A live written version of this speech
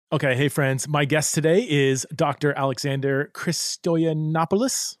Okay, hey friends. My guest today is Dr. Alexander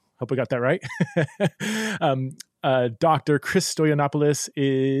Christoyannopoulos. Hope I got that right. Dr. Christoyannopoulos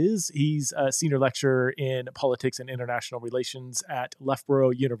he's a senior lecturer in politics and international relations at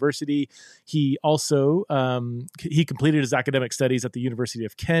Loughborough University. He also he completed his academic studies at the University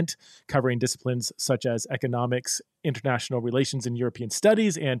of Kent, covering disciplines such as economics, international relations and European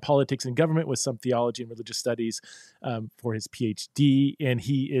studies, and politics and government, with some theology and religious studies for his PhD. And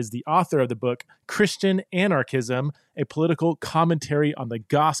he is the author of the book Christian Anarchism, a political commentary on the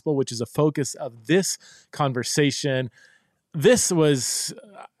gospel, which is a focus of this conversation.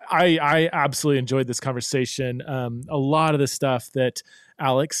 I absolutely enjoyed this conversation. A lot of the stuff that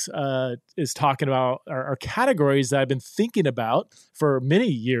Alex is talking about are categories that I've been thinking about for many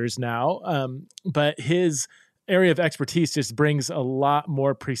years now, but his area of expertise just brings a lot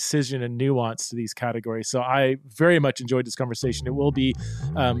more precision and nuance to these categories. So I very much enjoyed this conversation. It will be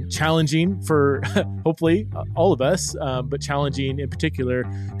challenging for hopefully all of us, but challenging in particular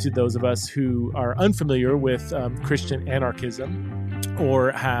to those of us who are unfamiliar with Christian anarchism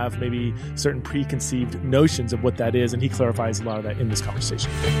or have maybe certain preconceived notions of what that is. And he clarifies a lot of that in this conversation.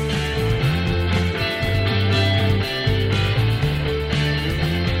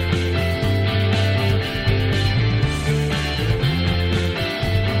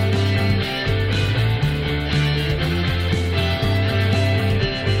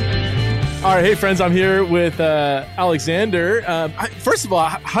 All right, hey friends, I'm here with Alexander. First of all,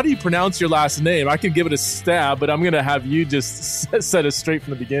 how do you pronounce your last name? I can give it a stab, but I'm going to have you just set us straight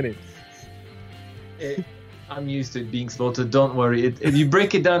from the beginning. I'm used to it being slaughtered. Don't worry. If you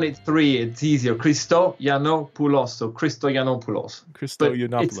break it down, it's three. It's easier. Christoyannopoulos. So Christoyannopoulos.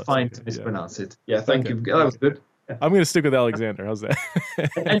 Christoyannopoulos. It's fine to mispronounce it. Yeah, thank you. That was good. I'm going to stick with Alexander. How's that?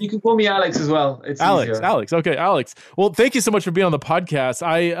 And you can call me Alex as well. It's easier. Alex. Okay, Alex. Well, thank you so much for being on the podcast.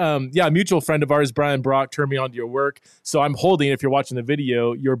 A mutual friend of ours, Brian Brock, turned me on to your work. So I'm holding, if you're watching the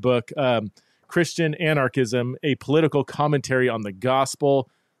video, your book, Christian Anarchism, a political commentary on the gospel.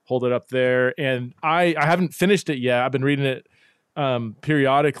 Hold it up there. And I haven't finished it yet. I've been reading it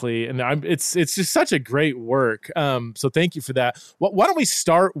periodically, and it's just such a great work. So thank you for that. Why don't we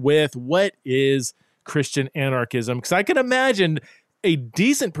start with what is Christian anarchism? Because I can imagine a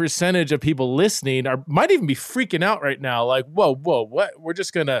decent percentage of people listening might even be freaking out right now. Like, whoa, what? We're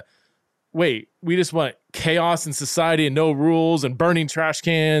just gonna wait. We just want chaos in society and no rules and burning trash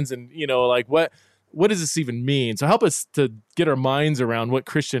cans and what does this even mean? So help us to get our minds around what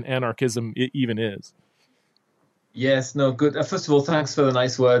Christian anarchism even is. Yes, no, good. First of all, thanks for the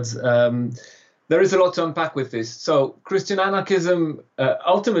nice words. There is a lot to unpack with this. So Christian anarchism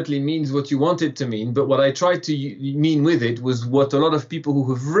ultimately means what you want it to mean, but what I tried to mean with it was what a lot of people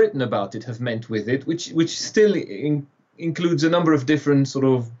who have written about it have meant with it, which still includes a number of different sort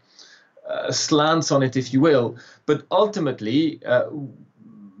of slants on it, if you will. But ultimately,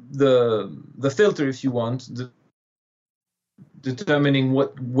 the filter, if you want, determining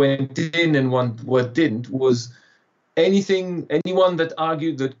what went in and what didn't, was anyone that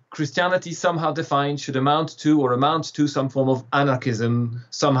argued that Christianity somehow defined should amount to some form of anarchism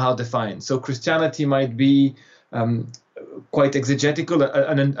somehow defined. So Christianity might be quite exegetical,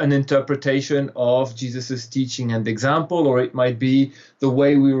 an interpretation of Jesus's teaching and example, or it might be the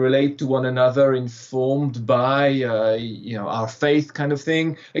way we relate to one another, informed by our faith, kind of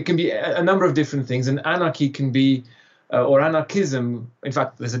thing. It can be a number of different things, and anarchy can be, or anarchism. In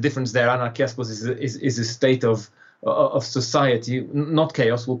fact, there's a difference there. Anarchy, I suppose, is a state of society, not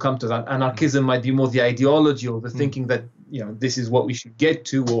chaos. We'll come to that. Anarchism might be more the ideology or the thinking that this is what we should get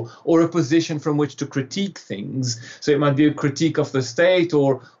to, or a position from which to critique things. So it might be a critique of the state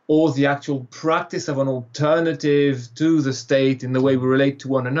or the actual practice of an alternative to the state in the way we relate to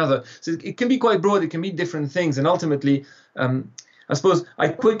one another. So it can be quite broad. It can be different things. And ultimately, I suppose I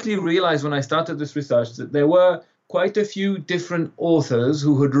quickly realized when I started this research that there were quite a few different authors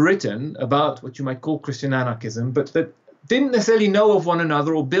who had written about what you might call Christian anarchism, but that didn't necessarily know of one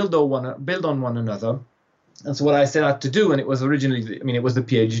another or build on one another. And so what I set out to do, and it was originally, it was the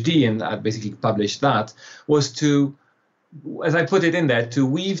PhD, and I basically published that, was to, as I put it in there, to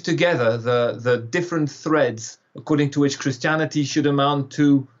weave together the different threads according to which Christianity should amount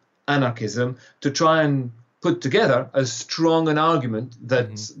to anarchism, to try and put together as strong an argument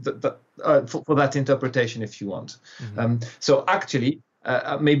that for that interpretation, if you want. So actually,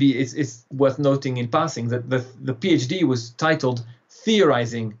 maybe it's worth noting in passing that the PhD was titled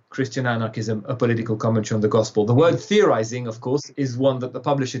theorizing Christian anarchism, a political commentary on the gospel. The word theorizing, of course, is one that the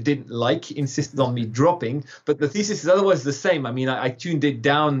publisher didn't like, insisted on me dropping, but the thesis is otherwise the same. I mean, I tuned it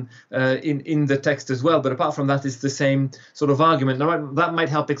down in the text as well, but apart from that, it's the same sort of argument. Now, that might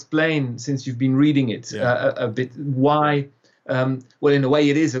help explain, since you've been reading it, a bit why. Well, in a way,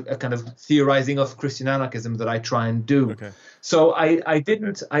 it is a kind of theorizing of Christian anarchism that I try and do. Okay. So I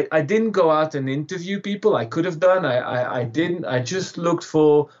didn't go out and interview people. I could have done. I didn't. I just looked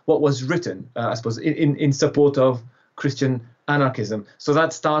for what was written, I suppose, in support of Christian anarchism. So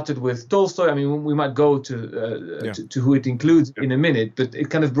that started with Tolstoy. I mean, we might go to who it includes in a minute, but it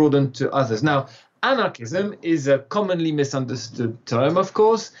kind of broadened to others. Now, anarchism is a commonly misunderstood term, of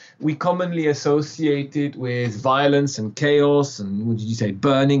course. We commonly associate it with violence and chaos and, what did you say,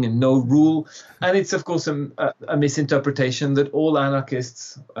 burning and no rule. And it's, of course, a misinterpretation that all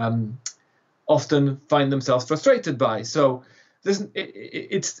anarchists often find themselves frustrated by. So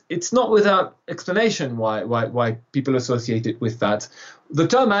it's not without explanation why people associate it with that. The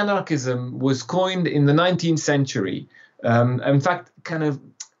term anarchism was coined in the 19th century. In fact,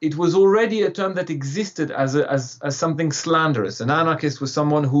 it was already a term that existed as something slanderous. An anarchist was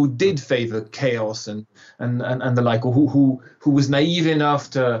someone who did favor chaos and the like, or who was naive enough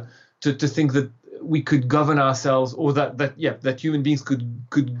to think that we could govern ourselves, or that human beings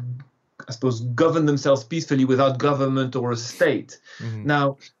could I suppose govern themselves peacefully without government or a state. Mm-hmm.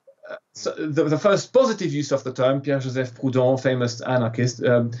 Now, so the first positive use of the term, Pierre-Joseph Proudhon, famous anarchist,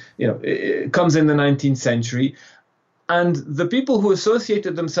 it comes in the 19th century. And the people who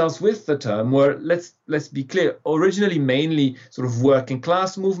associated themselves with the term were, let's be clear, originally mainly sort of working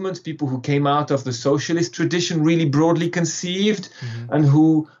class movements, people who came out of the socialist tradition, really broadly conceived, and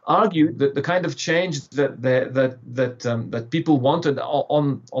who argued that the kind of change that people wanted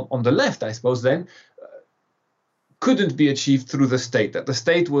on the left, I suppose, then couldn't be achieved through the state, that the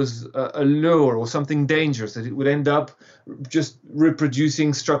state was a lure or something dangerous, that it would end up just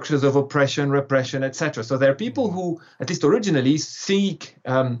reproducing structures of oppression, repression, etc. So there are people who, at least originally, seek,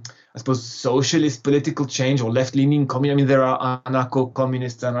 I suppose, socialist political change or left-leaning communism. I mean, there are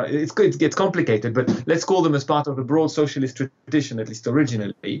anarcho-communists, and it gets complicated, but let's call them as part of the broad socialist tradition, at least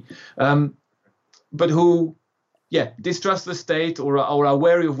originally, but who distrust the state or are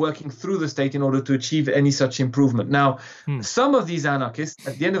wary of working through the state in order to achieve any such improvement. Now, some of these anarchists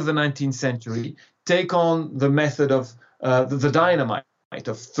at the end of the 19th century take on the method of the dynamite,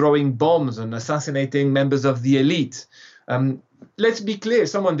 of throwing bombs and assassinating members of the elite. Let's be clear,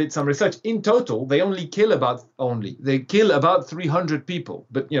 someone did some research. In total, they kill about 300 people.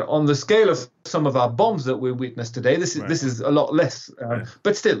 But on the scale of some of our bombs that we witness today, this is a lot less.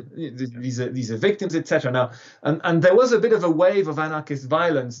 But still, these are victims, etc. Now, and there was a bit of a wave of anarchist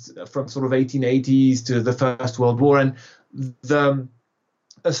violence from sort of 1880s to the First World War, and the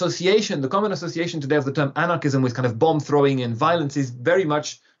common association today of the term anarchism with kind of bomb throwing and violence is very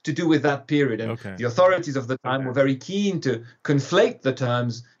much to do with that period. And the authorities of the time were very keen to conflate the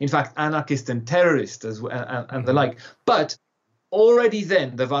terms, in fact, anarchist and terrorist and the like. But already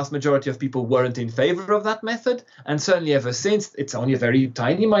then, the vast majority of people weren't in favor of that method. And certainly ever since, it's only a very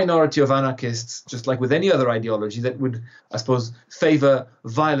tiny minority of anarchists, just like with any other ideology, that would, I suppose, favor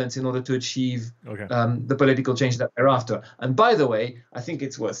violence in order to achieve the political change that they're after. And by the way, I think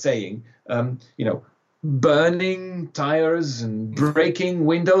it's worth saying, burning tires and breaking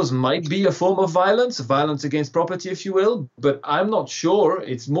windows might be a form of violence against property, if you will, but I'm not sure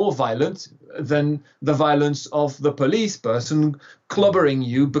it's more violent than the violence of the police person clobbering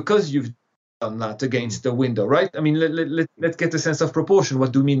you because you've done that against the window, right? I mean, let's get a sense of proportion.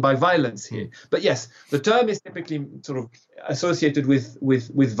 What do we mean by violence here? But yes, the term is typically sort of associated with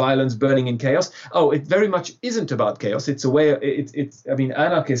violence, burning, and chaos. Oh, it very much isn't about chaos. It's a way. I mean,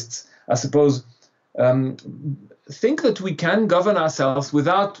 anarchists, I suppose, think that we can govern ourselves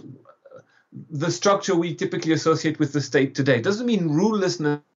without the structure we typically associate with the state today. It doesn't mean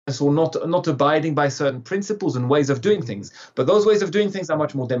rulelessness or not abiding by certain principles and ways of doing things. But those ways of doing things are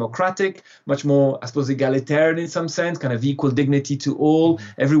much more democratic, much more, I suppose, egalitarian in some sense, kind of equal dignity to all.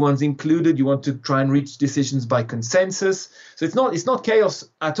 Everyone's included. You want to try and reach decisions by consensus. So it's not chaos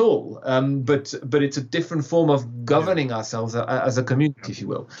at all, but it's a different form of governing ourselves as a community, if you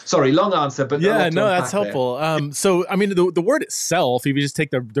will. Sorry, long answer, but that's helpful. So I mean, the word itself, if you just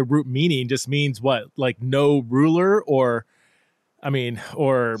take the root meaning, just means what, like no ruler, or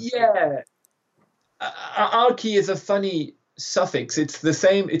archy is a funny suffix. It's the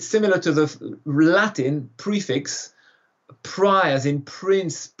same. It's similar to the Latin prefix pri, as in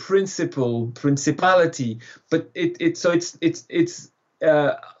prince, principle, principality. But it's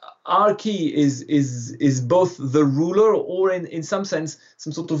archy is both the ruler or in some sense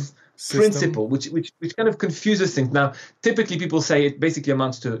some sort of principle, which kind of confuses things. Now, typically people say it basically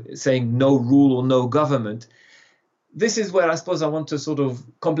amounts to saying no rule or no government. This is where I suppose I want to sort of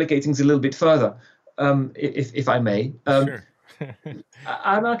complicate things a little bit further, if I may. Sure.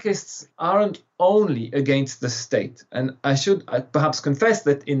 Anarchists aren't only against the state, and I should perhaps confess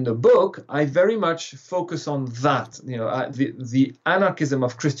that in the book I very much focus on that. The anarchism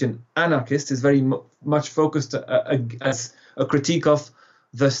of Christian anarchists is very much focused as a critique of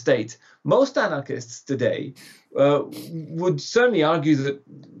the state. Most anarchists today would certainly argue that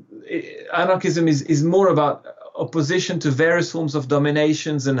anarchism is more about opposition to various forms of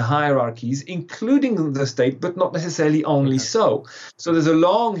dominations and hierarchies, including the state, but not necessarily only so. So there's a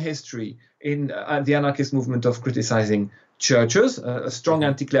long history in the anarchist movement of criticizing churches, a strong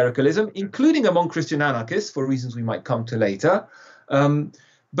anti-clericalism, including among Christian anarchists, for reasons we might come to later.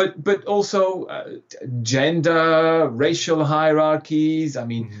 But also gender, racial hierarchies. I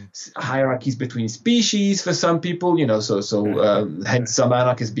mean, hierarchies between species for some people. Hence some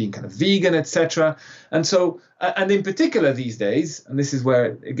anarchists being kind of vegan, etc. And so, and in particular these days, and this is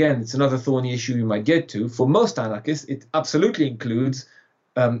where again it's another thorny issue you might get to. For most anarchists, it absolutely includes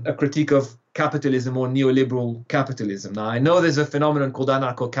a critique of capitalism or neoliberal capitalism. Now, I know there's a phenomenon called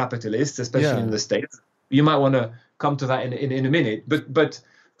anarcho-capitalists, especially in the States. You might want to come to that in a minute, but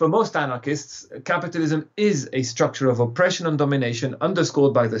for most anarchists, capitalism is a structure of oppression and domination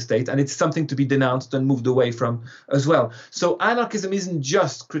underscored by the state, and it's something to be denounced and moved away from as well. So anarchism isn't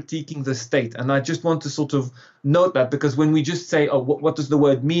just critiquing the state, and I just want to sort of note that, because when we just say, oh, what does the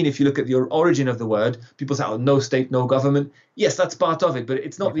word mean? If you look at the origin of the word, people say, oh, no state, no government. Yes, that's part of it, but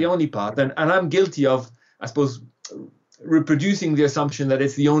it's not the only part. And I'm guilty of, I suppose, reproducing the assumption that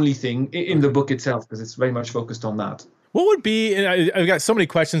it's the only thing in the book itself, because it's very much focused on that. What would be, and I've got so many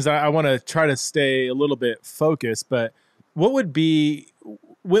questions that I want to try to stay a little bit focused, but what would be,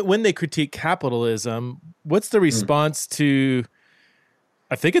 when they critique capitalism, what's the response to,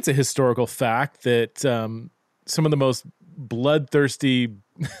 I think it's a historical fact that some of the most bloodthirsty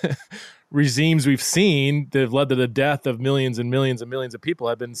regimes we've seen that have led to the death of millions and millions and millions of people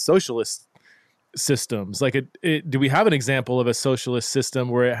have been socialist systems. Like, do we have an example of a socialist system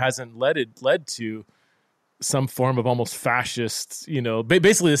where it hasn't led to some form of almost fascist,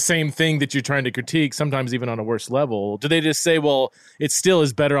 basically the same thing that you're trying to critique, sometimes even on a worse level? Do they just say, well, it still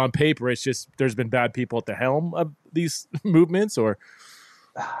is better on paper, it's just there's been bad people at the helm of these movements? Or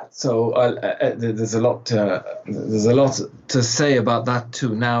so there's a lot to say about that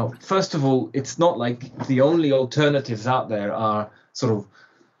too. Now, first of all, it's not like the only alternatives out there are sort of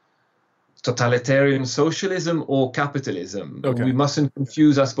totalitarian socialism or capitalism. Okay. We mustn't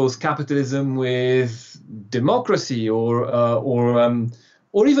confuse, I suppose, capitalism with democracy or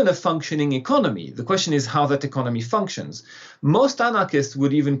even a functioning economy. The question is how that economy functions. Most anarchists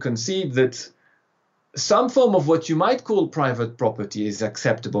would even concede that some form of what you might call private property is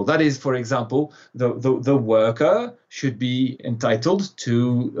acceptable. That is, for example, the worker should be entitled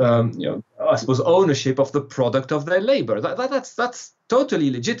to, I suppose, ownership of the product of their labor. That's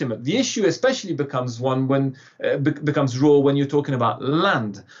totally legitimate. The issue especially becomes one when becomes raw when you're talking about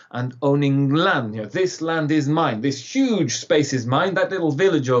land and owning land. This land is mine. This huge space is mine. That little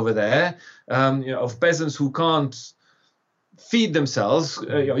village over there, of peasants who can't feed themselves.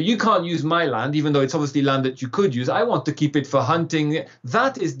 You can't use my land, even though it's obviously land that you could use. I want to keep it for hunting.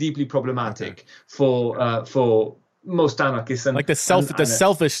 That is deeply problematic for most anarchists. And like the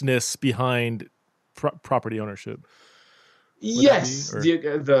selfishness behind property ownership. Yes,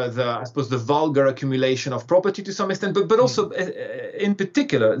 I suppose the vulgar accumulation of property to some extent, but also in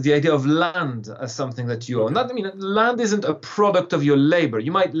particular the idea of land as something that you own. Land isn't a product of your labor.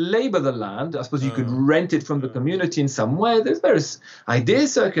 You might labor the land. I suppose you could rent it from the community in some way. There's various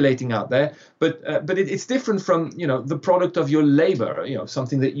ideas circulating out there, but it's different from the product of your labor.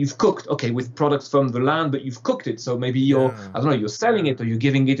 Something that you've cooked. Okay, with products from the land, but you've cooked it. So maybe you're selling it or you're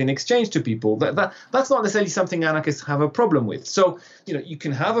giving it in exchange to people. That's not necessarily something anarchists have a problem with. So you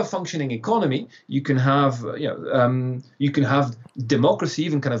can have a functioning economy, you can have democracy,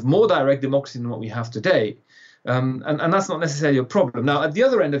 even kind of more direct democracy than what we have today, and that's not necessarily a problem. Now, at the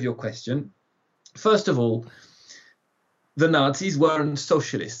other end of your question, first of all, the Nazis weren't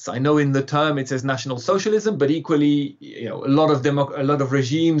socialists. I know in the term it says National Socialism, but equally, a lot of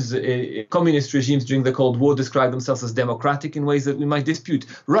regimes, communist regimes during the Cold War, describe themselves as democratic in ways that we might dispute.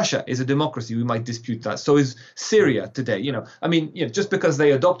 Russia is a democracy. We might dispute that. So is Syria today. Just because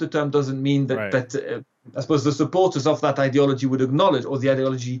they adopt a term doesn't mean that I suppose the supporters of that ideology would acknowledge, or the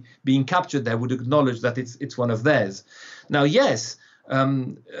ideology being captured there would acknowledge that it's one of theirs. Now, yes,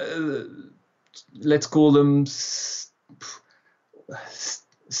 let's call them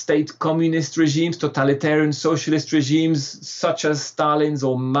state communist regimes, totalitarian socialist regimes such as Stalin's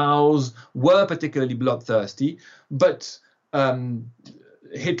or Mao's were particularly bloodthirsty, but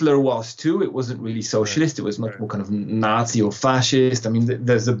Hitler was too. It wasn't really socialist. It was much more kind of Nazi or fascist. I mean,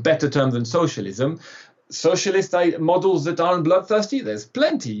 there's a better term than socialism. Socialist models that aren't bloodthirsty, there's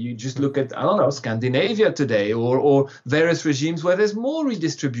plenty. You just look at, I don't know, Scandinavia today, or various regimes where there's more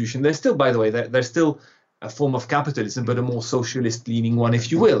redistribution. There's still, by the way, there's still a form of capitalism, but a more socialist-leaning one,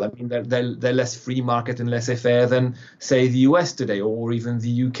 if you will. I mean, they're less free market and laissez-faire than, say, the US today, or even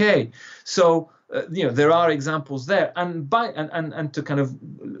the UK. So, there are examples there. And to kind of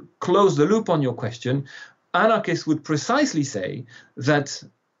close the loop on your question, anarchists would precisely say that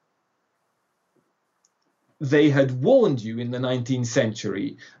they had warned you in the 19th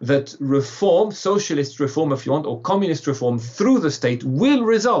century that reform, socialist reform if you want, or communist reform through the state will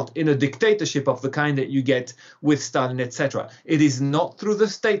result in a dictatorship of the kind that you get with Stalin, etc. It is not through the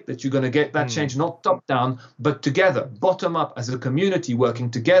state that you're going to get that change, not top down, but together, bottom up, as a community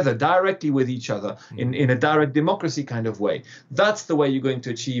working together directly with each other in a direct democracy kind of way. That's the way you're going to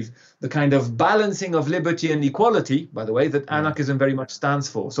achieve the kind of balancing of liberty and equality, by the way, that anarchism very much stands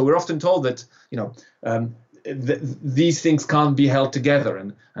for. So we're often told that, these things can't be held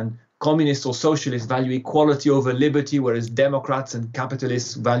together, and communists or socialists value equality over liberty, whereas Democrats and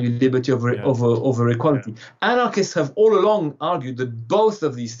capitalists value liberty over equality. Anarchists have all along argued that both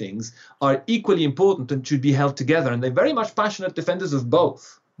of these things are equally important and should be held together, and they're very much passionate defenders of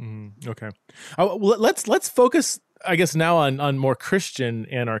both. Okay, let's focus, I guess, now on more Christian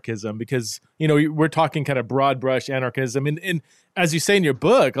anarchism, because we're talking kind of broad brush anarchism, and as you say in your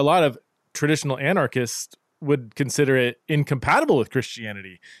book, a lot of traditional anarchists would consider it incompatible with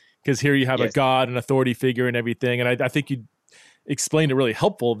Christianity, because here you have a God, an authority figure and everything. And I think you explained it really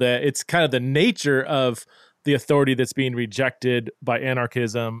helpful that it's kind of the nature of the authority that's being rejected by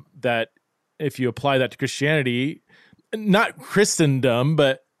anarchism, that if you apply that to Christianity, not Christendom,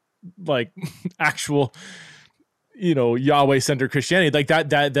 but like actual, Yahweh-centered Christianity, like that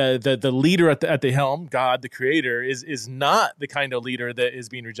the leader at the helm, God, the creator, is not the kind of leader that is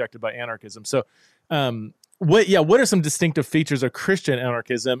being rejected by anarchism. So, what are some distinctive features of Christian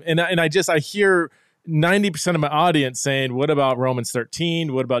anarchism? And I hear 90% of my audience saying, what about Romans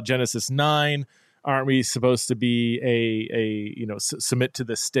 13? What about Genesis 9? Aren't we supposed to be submit to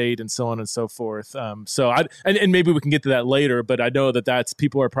the state and so on and so forth? And maybe we can get to that later, but I know that's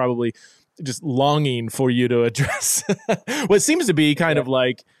people are probably just longing for you to address what seems to be kind of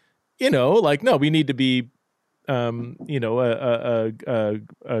like, no, we need to be, a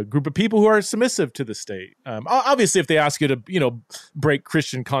group of people who are submissive to the state. Obviously, if they ask you to, break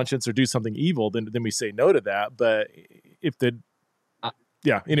Christian conscience or do something evil, then we say no to that. But if anyway.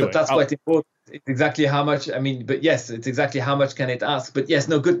 But that's quite important. It's exactly how much, but yes, it's exactly how much can it ask. But yes,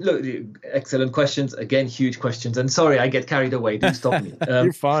 no, good. Look, excellent questions. Again, huge questions. And sorry, I get carried away. Do stop me.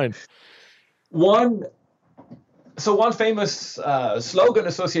 You're fine. One famous slogan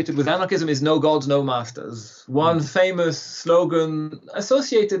associated with anarchism is "No gods, no masters." One famous slogan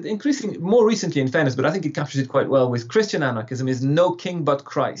associated, increasingly more recently, in fairness, but I think it captures it quite well, with Christian anarchism is "No king but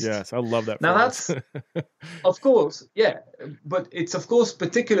Christ." Yes, I love that. Now that's, of course, but it's of course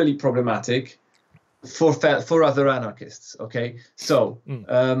particularly problematic for other anarchists. Okay, so.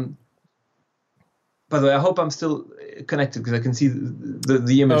 By the way, I hope I'm still connected, because I can see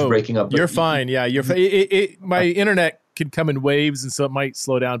the image breaking up. You're fine. Yeah, you're fine. My internet could come in waves, and so it might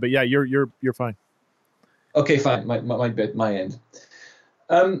slow down. But yeah, you're fine. Okay, fine. My end.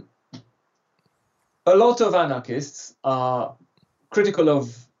 A lot of anarchists are critical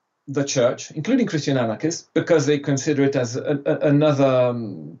of the church, including Christian anarchists, because they consider it as another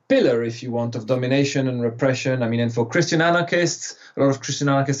pillar, if you want, of domination and repression. And for Christian anarchists, a lot of Christian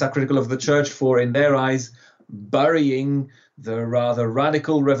anarchists are critical of the church for, in their eyes, burying the rather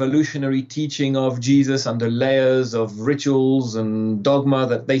radical revolutionary teaching of Jesus under layers of rituals and dogma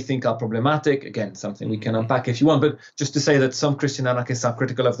that they think are problematic. Again, something we can unpack if you want, but just to say that some Christian anarchists are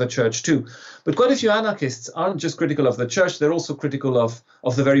critical of the church too. But quite a few anarchists aren't just critical of the church, they're also critical of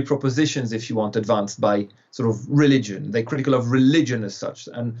the very propositions, if you want, advanced by sort of religion. They're critical of religion as such,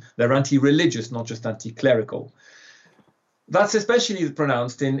 and they're anti-religious, not just anti-clerical. That's especially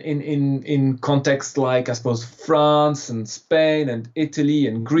pronounced in contexts like, I suppose, France and Spain and Italy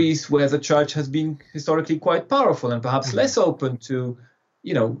and Greece, where the church has been historically quite powerful and perhaps less open to,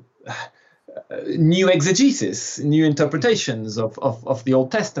 new exegesis, new interpretations of the Old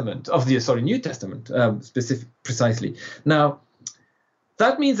Testament, New Testament, precisely. Now,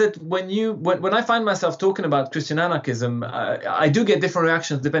 that means that when I find myself talking about Christian anarchism, I do get different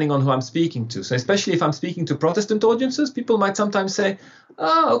reactions depending on who I'm speaking to. So especially if I'm speaking to Protestant audiences, people might sometimes say,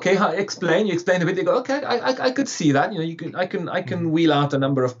 "Oh, okay, explain." You explain a bit. They go, "Okay, I could see that. I can wheel out a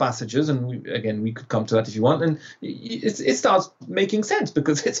number of passages, and we could come to that if you want." And it starts making sense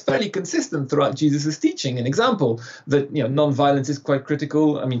because it's fairly consistent throughout Jesus' teaching. An example that non-violence is quite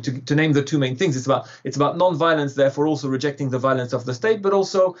critical. I mean, to name the two main things, it's about non-violence, therefore also rejecting the violence of the state, but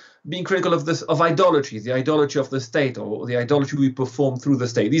also being critical of idolatry, the idolatry of the state, or the idolatry we perform through the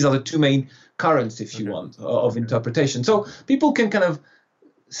state. These are the two main currents, if you want, of interpretation. So people can kind of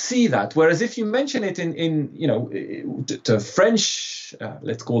see that. Whereas if you mention it to French,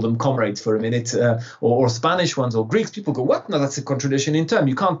 let's call them comrades for a minute, or Spanish ones or Greeks, people go, "What? No, that's a contradiction in term.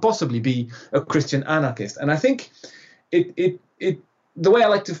 You can't possibly be a Christian anarchist." And I think the way I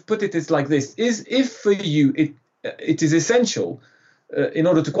like to put it is like this: is if for you it is essential in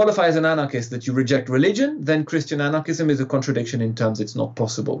order to qualify as an anarchist that you reject religion, then Christian anarchism is a contradiction in terms it's not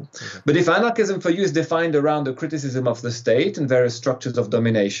possible. Okay. But if anarchism for you is defined around the criticism of the state and various structures of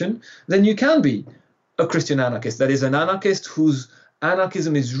domination, then you can be a Christian anarchist. That is, an anarchist whose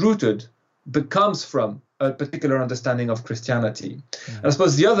anarchism is rooted, but comes from a particular understanding of Christianity. Mm-hmm. And I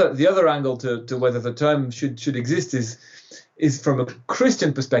suppose the other angle to whether the term should exist is from a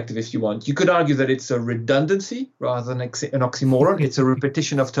Christian perspective, if you want. You could argue that it's a redundancy rather than an oxymoron. It's a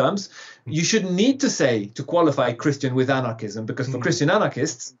repetition of terms. You shouldn't need to say to qualify Christian with anarchism, because for Christian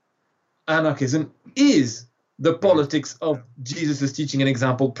anarchists, anarchism is the politics of Jesus' teaching and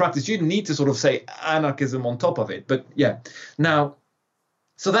example practice. You need to sort of say anarchism on top of it. But yeah, now,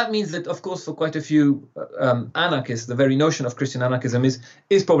 so that means that, of course, for quite a few anarchists, the very notion of Christian anarchism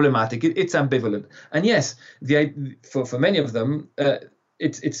is problematic. It's ambivalent. And yes, for many of them,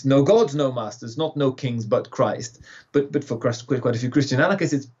 it's no gods, no masters, not no kings, but Christ. But for quite a few Christian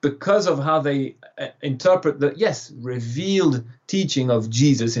anarchists, it's because of how they interpret the, revealed teaching of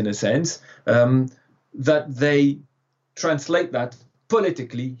Jesus, in a sense, that they translate that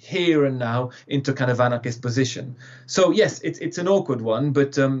politically here and now into kind of anarchist position. So yes, it's an awkward one,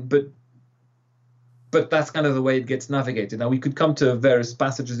 but that's kind of the way it gets navigated. Now we could come to various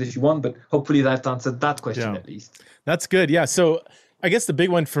passages if you want, but hopefully that answered that question at least. That's good. Yeah. So I guess the big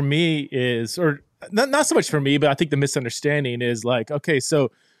one for me is, or not so much for me, but I think the misunderstanding is like, okay,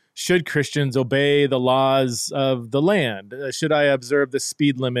 so should Christians obey the laws of the land? Should I observe the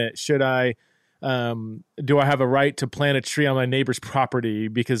speed limit? Should I do I have a right to plant a tree on my neighbor's property?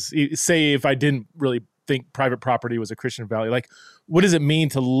 Because say if I didn't really think private property was a Christian value, like what does it mean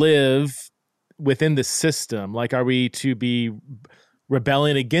to live within the system? Like, are we to be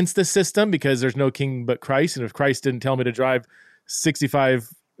rebelling against the system because there's no king but Christ? And if Christ didn't tell me to drive 65,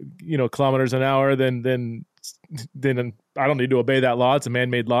 kilometers an hour, then I don't need to obey that law. It's a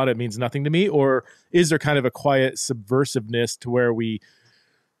man-made law. It means nothing to me. Or is there kind of a quiet subversiveness to where we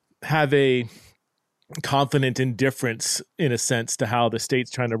have a confident indifference, in a sense, to how the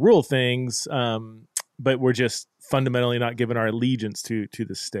state's trying to rule things, but we're just fundamentally not giving our allegiance to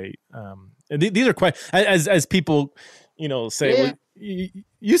the state? And these are quite, as people, say, well,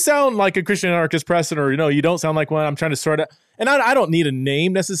 you sound like a Christian anarchist, Preston, or you don't sound like one. I'm trying to sort out, and I don't need a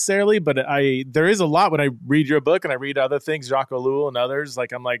name necessarily, but there is a lot when I read your book and I read other things, Jacques Ellul and others.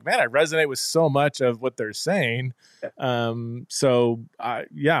 Like I'm like, man, I resonate with so much of what they're saying. That's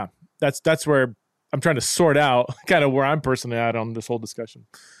where I'm trying to sort out kind of where I'm personally at on this whole discussion.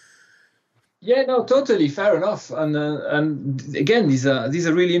 Yeah, no, totally fair enough. And again, these are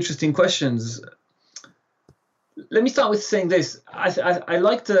really interesting questions. Let me start with saying this. I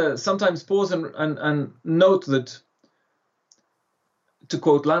like to sometimes pause and note that, to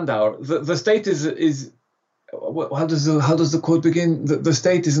quote Landauer, the state is how does the quote begin? The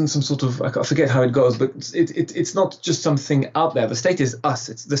state isn't some sort of, I forget how it goes, but it's not just something out there. The state is us.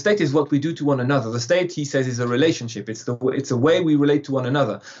 The state is what we do to one another. The state, he says, is a relationship. It's a way we relate to one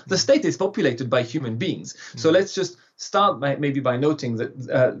another. The state is populated by human beings. So let's just start by noting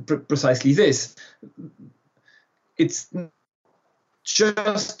that precisely this. It's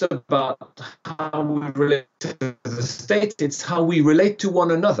just about how we relate to the state. It's how we relate to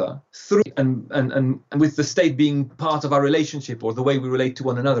one another through and with the state being part of our relationship, or the way we relate to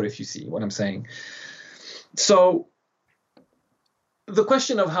one another, if you see what I'm saying. So the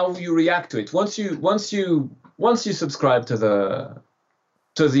question of how you react to it, once you subscribe to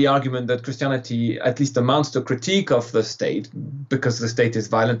the argument that Christianity at least amounts to a critique of the state, because the state is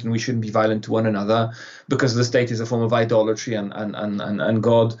violent and we shouldn't be violent to one another, because the state is a form of idolatry and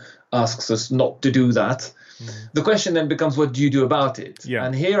God asks us not to do that. The question then becomes, what do you do about it?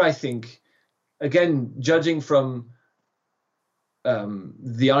 And here I think, again, judging from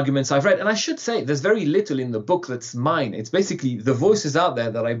the arguments I've read. And I should say, there's very little in the book that's mine. It's basically the voices out there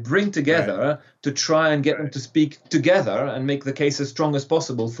that I bring together to try and get them to speak together and make the case as strong as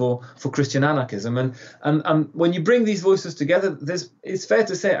possible for Christian anarchism. And when you bring these voices together, it's fair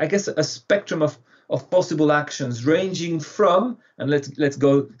to say, I guess, a spectrum of possible actions ranging from, and let's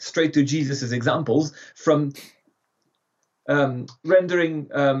go straight to Jesus's examples, from from turning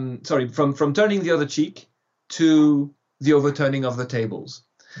the other cheek to the overturning of the tables.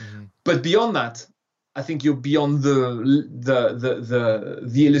 Mm-hmm. But beyond that, I think you're beyond the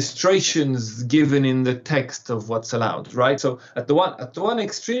illustrations given in the text of what's allowed, right? So at the one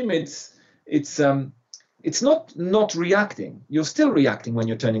extreme, it's not reacting. You're still reacting when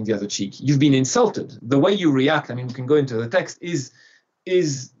you're turning the other cheek. You've been insulted. The way you react, I mean, we can go into the text, is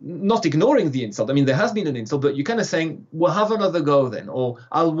not ignoring the insult. I mean, there has been an insult, but you're kind of saying, well, have another go then, or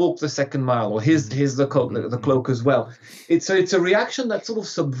I'll walk the second mile, or here's the cloak as well. It's a reaction that sort of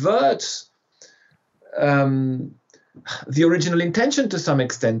subverts the original intention to some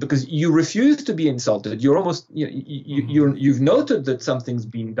extent, because you refuse to be insulted. You're almost you've noted that something's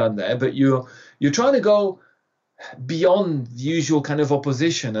been done there, but you're trying to go beyond the usual kind of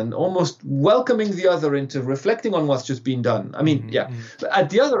opposition and almost welcoming the other into reflecting on what's just been done. I mean, But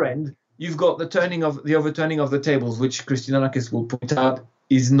at the other end, you've got the overturning of the tables, which Christian anarchists will point out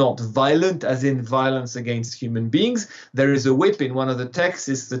is not violent, as in violence against human beings. There is a whip in one of the texts.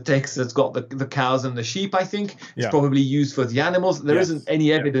 It's the text that's got the cows and the sheep, I think. It's probably used for the animals. There isn't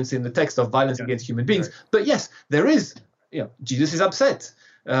any evidence in the text of violence against human beings. Right. But yes, there is. Jesus is upset.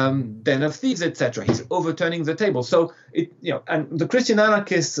 Den of thieves, etc. He's overturning the table. So and the Christian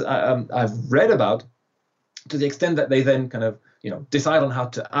anarchists I've read about, to the extent that they then kind of decide on how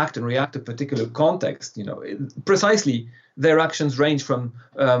to act and react to a particular context. Precisely their actions range from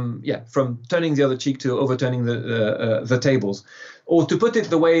turning the other cheek to overturning the tables, or to put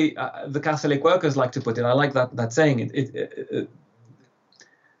it the way the Catholic workers like to put it. I like that saying.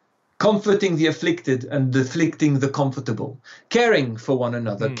 Comforting the afflicted and afflicting the comfortable, caring for one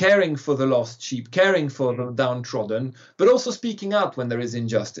another, caring for the lost sheep, caring for the downtrodden, but also speaking out when there is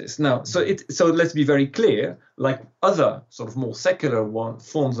injustice. Now, so let's be very clear, like other sort of more secular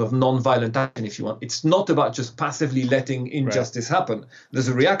forms of non-violent action, if you want, it's not about just passively letting injustice happen. There's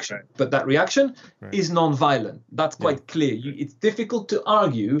a reaction, but that reaction is non-violent. That's quite clear. It's difficult to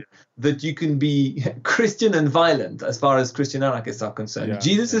argue that you can be Christian and violent as far as Christian anarchists are concerned.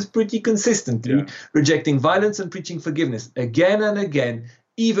 Jesus is pretty consistently rejecting violence and preaching forgiveness again and again,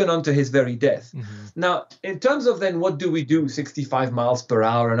 even unto his very death. Mm-hmm. Now, in terms of then what do we do, 65 miles per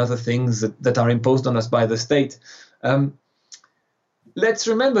hour and other things that are imposed on us by the state, let's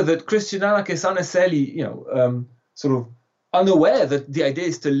remember that Christian anarchists are necessarily, sort of unaware that the idea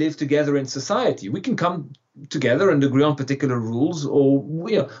is to live together in society. We can come together and agree on particular rules or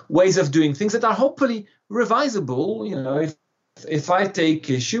ways of doing things that are hopefully revisable. If I take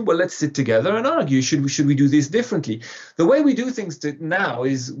issue, well, let's sit together and argue. Should we do this differently? The way we do things now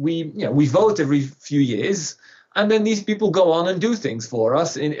is we vote every few years, and then these people go on and do things for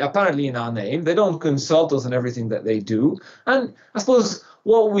us, apparently in our name. They don't consult us on everything that they do. And I suppose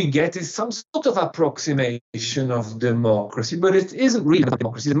what we get is some sort of approximation of democracy, but it isn't really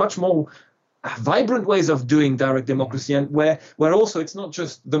democracy. It's much more vibrant ways of doing direct democracy, and where also it's not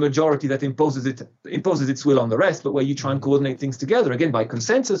just the majority that imposes its will on the rest, but where you try and coordinate things together, again, by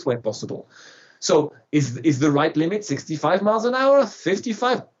consensus where possible. So is the right limit 65 miles an hour,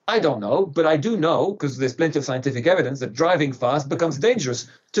 55? I don't know, but I do know, because there's plenty of scientific evidence, that driving fast becomes dangerous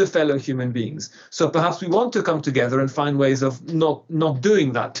to fellow human beings. So perhaps we want to come together and find ways of not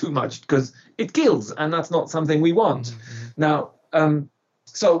doing that too much, because it kills, and that's not something we want. Mm-hmm. Now,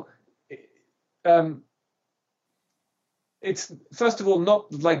 it's, first of all,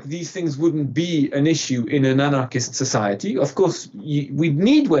 not like these things wouldn't be an issue in an anarchist society. Of course, we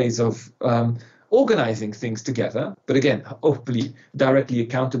need ways of organizing things together, but again, hopefully directly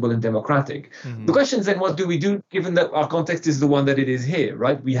accountable and democratic. Mm-hmm. The question is then, what do we do, given that our context is the one that it is here,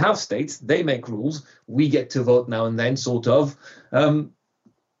 right? We have states, they make rules, we get to vote now and then, sort of.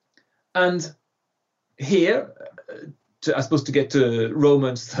 And here, I suppose to get to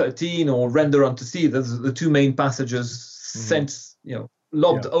Romans 13 or render unto Caesar, the two main passages sent,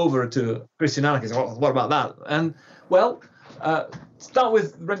 lobbed over to Christian anarchists. What about that? And well, start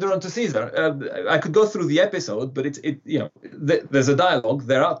with render unto Caesar. I could go through the episode, but there's a dialogue.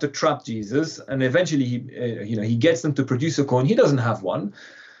 They're out to trap Jesus, and eventually he gets them to produce a coin. He doesn't have one.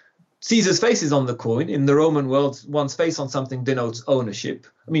 Caesar's face is on the coin. In the Roman world, one's face on something denotes ownership.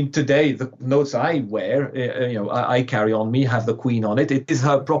 I mean, today, the notes I wear, I carry on me, have the queen on it. It is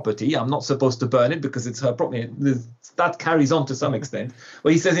her property. I'm not supposed to burn it because it's her property. That carries on to some extent.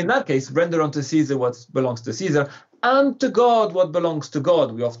 Well, he says, in that case, render unto Caesar what belongs to Caesar, and to God what belongs to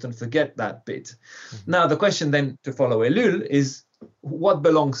God. We often forget that bit. Now, the question then to follow Elul is, what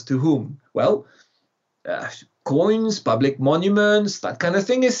belongs to whom? Well, coins, public monuments, that kind of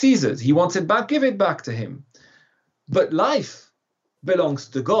thing is Caesar's. He wants it back, give it back to him. But life belongs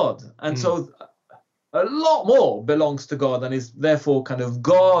to God. And so a lot more belongs to God and is therefore kind of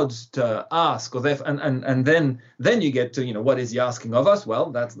God's to ask. Or and then you get to, what is he asking of us?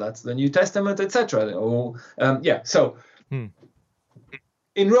 Well, that's the New Testament, etc. So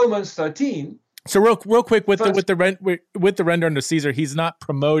in Romans 13. So real quick with the render unto Caesar, he's not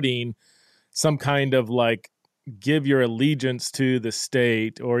promoting some kind of like give your allegiance to the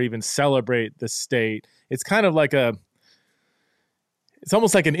state or even celebrate the state. It's kind of like it's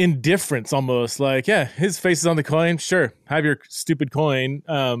almost like an indifference, almost like, yeah, his face is on the coin. Sure, have your stupid coin.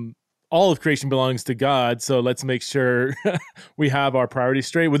 All of creation belongs to God, so let's make sure we have our priorities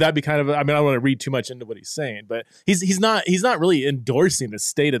straight. Would that be kind of? I mean, I don't want to read too much into what he's saying, but he's not really endorsing the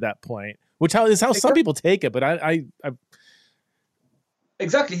state at that point, which is how some people take it. But I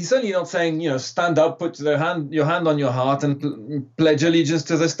Exactly. He's certainly not saying, stand up, put your hand on your heart and pledge allegiance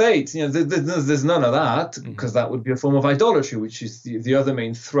to the state. There's none of that, because that would be a form of idolatry, which is the other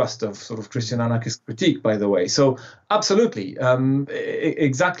main thrust of sort of Christian anarchist critique, by the way. So absolutely,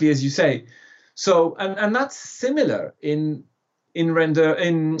 exactly as you say. So, and that's similar in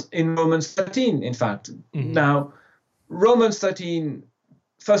Romans 13, in fact. Now, Romans 13,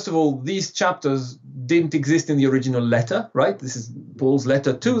 first of all, these chapters didn't exist in the original letter, right? This is Paul's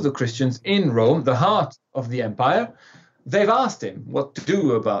letter to the Christians in Rome, the heart of the empire. They've asked him what to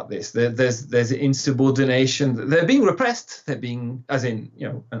do about this. There's insubordination. They're being repressed. They're being, as in,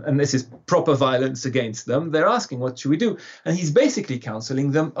 and this is proper violence against them. They're asking, what should we do? And he's basically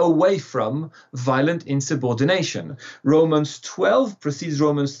counseling them away from violent insubordination. Romans 12 precedes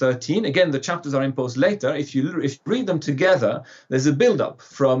Romans 13. Again, the chapters are imposed later. If you read them together, there's a build-up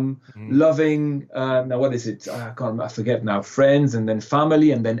from loving, now what is it? I forget now, friends, and then family,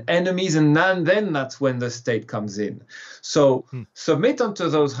 and then enemies, and then that's when the state comes in. So submit unto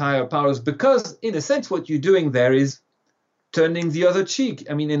those higher powers, because in a sense what you're doing there is turning the other cheek.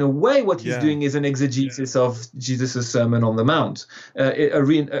 I mean, in a way, what he's doing is an exegesis of Jesus' Sermon on the Mount,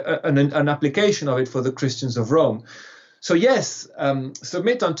 an application of it for the Christians of Rome. So yes,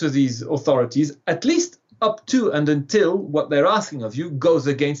 submit unto these authorities, at least up to and until what they're asking of you goes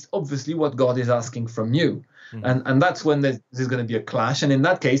against, obviously, what God is asking from you. And that's when there's going to be a clash. And in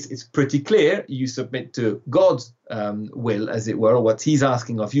that case, it's pretty clear you submit to God's will, as it were, or what he's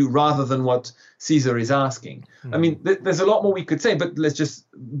asking of you, rather than what Caesar is asking. I mean, there's a lot more we could say, but let's just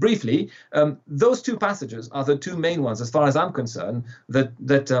briefly, those two passages are the two main ones, as far as I'm concerned,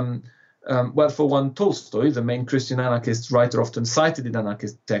 well, for one, Tolstoy, the main Christian anarchist writer often cited in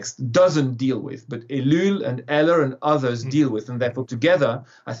anarchist text, doesn't deal with, but Ellul and Eller and others deal with, and therefore together,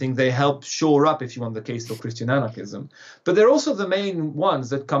 I think they help shore up, if you want, the case for Christian anarchism. But they're also the main ones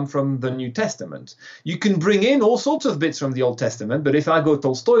that come from the New Testament. You can bring in all sorts of bits from the Old Testament, but if I go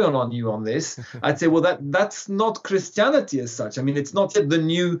Tolstoyan on you on this, I'd say, well, that's not Christianity as such. I mean, it's not yet the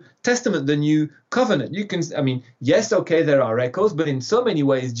New Testament, the New Covenant. You can, I mean, yes, okay, there are echoes, but in so many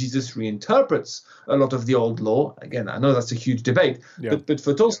ways, Jesus reinterprets a lot of the old law. Again, I know that's a huge debate, but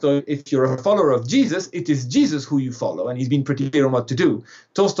for Tolstoy, if you're a follower of Jesus, it is Jesus who you follow, and he's been pretty clear on what to do.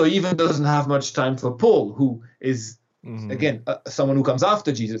 Tolstoy even doesn't have much time for Paul, who is, again, someone who comes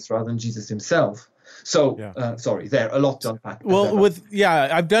after Jesus rather than Jesus himself. So, sorry, there, a lot to unpack. Well,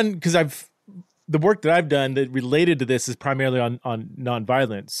 I've done, because the work that I've done that related to this is primarily on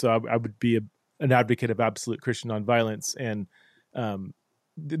nonviolence. So I would be an advocate of absolute Christian nonviolence. And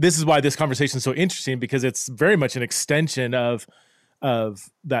this is why this conversation is so interesting, because it's very much an extension of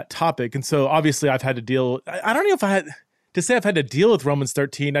that topic. And so obviously I've had to deal, I don't know if I've had to deal with Romans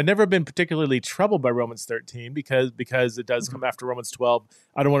 13. I've never been particularly troubled by Romans 13 because it does come after Romans 12.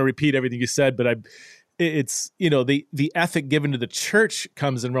 I don't want to repeat everything you said, but it's, the ethic given to the church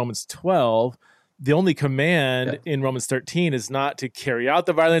comes in Romans 12. The only command in Romans 13 is not to carry out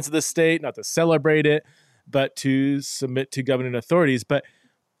the violence of the state, not to celebrate it, but to submit to governing authorities. But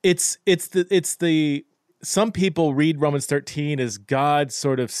some people read Romans 13 as God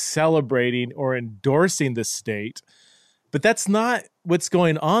sort of celebrating or endorsing the state, but that's not what's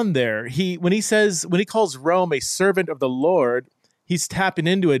going on there. When he calls Rome a servant of the Lord, he's tapping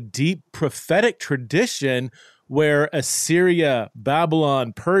into a deep prophetic tradition where Assyria,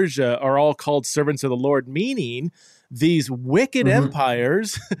 Babylon, Persia are all called servants of the Lord, meaning these wicked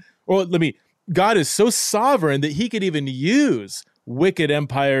empires, God is so sovereign that he could even use wicked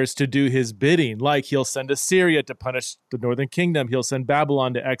empires to do his bidding. Like he'll send Assyria to punish the northern kingdom. He'll send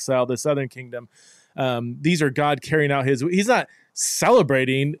Babylon to exile the southern kingdom. These are God carrying out he's not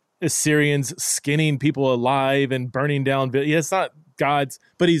celebrating Assyrians skinning people alive and burning down. It's not God's,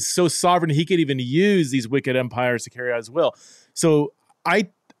 but he's so sovereign he could even use these wicked empires to carry out his will. So I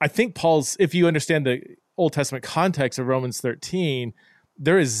think Paul's, if you understand the Old Testament context of Romans 13,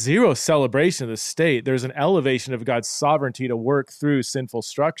 there is zero celebration of the state. There's an elevation of God's sovereignty to work through sinful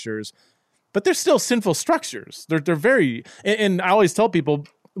structures, but they're still sinful structures. They're very, and I always tell people,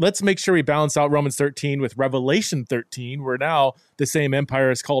 let's make sure we balance out Romans 13 with Revelation 13, where now the same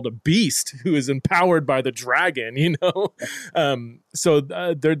empire is called a beast who is empowered by the dragon, So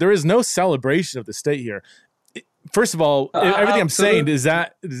there is no celebration of the state here. First of all, everything I'm saying, does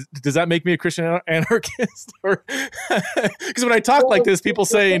that make me a Christian anarchist? Or because when I talk like this, people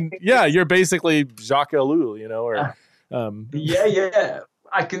saying, yeah, you're basically Jacques Ellul, Yeah.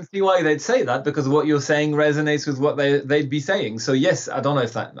 I can see why they'd say that, because what you're saying resonates with what they'd be saying. So yes, I don't know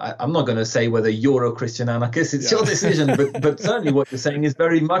if I'm not going to say whether you're a Christian anarchist. It's your decision, but certainly what you're saying is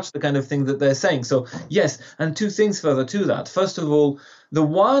very much the kind of thing that they're saying. So yes, and two things further to that. First of all, the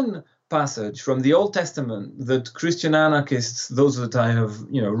one passage from the Old Testament that Christian anarchists, those that I have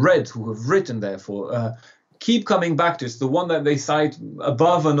read, who have written therefore, keep coming back to, it's the one that they cite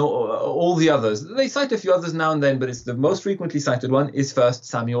above and all the others. They cite a few others now and then, but it's the most frequently cited one is 1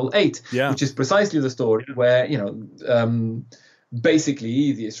 Samuel 8, which is precisely the story where,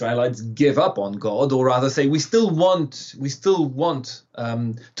 basically the Israelites give up on God, or rather say, we still want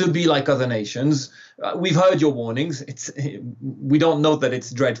to be like other nations. We've heard your warnings. We don't know that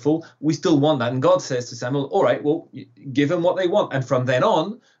it's dreadful. We still want that. And God says to Samuel, all right, well, give them what they want. And from then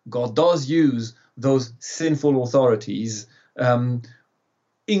on, God does use those sinful authorities,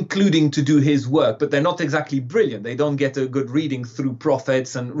 including to do his work, but they're not exactly brilliant. They don't get a good reading through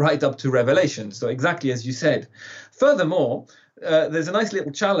prophets and right up to Revelation. So exactly as you said. Furthermore, there's a nice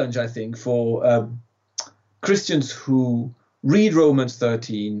little challenge, I think, for Christians who read Romans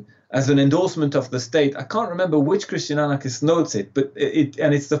 13 as an endorsement of the state. I can't remember which Christian anarchist notes it, but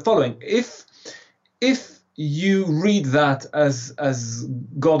it's the following. If you read that as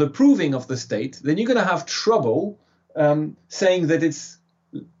God approving of the state, then you're going to have trouble saying that it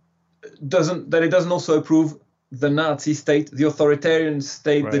doesn't also approve the Nazi state, the authoritarian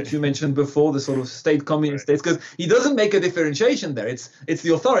state that you mentioned before, the sort of state communist states, because he doesn't make a differentiation there. It's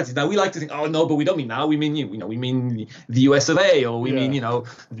the authorities. Now we like to think, oh no, but we don't mean now. We mean we mean the US of A, or we mean the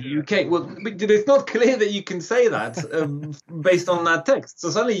UK. Well, but it's not clear that you can say that based on that text. So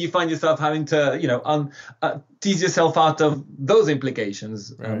suddenly you find yourself having to tease yourself out of those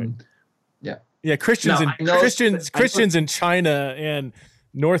implications. Christians in China and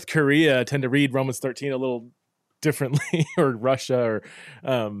North Korea tend to read Romans 13 a little differently, or Russia, or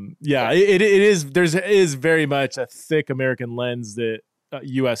it is very much a thick American lens that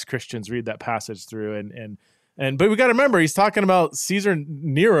U.S. Christians read that passage through, but we got to remember he's talking about Caesar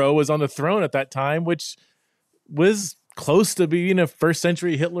Nero was on the throne at that time, which was close to being a first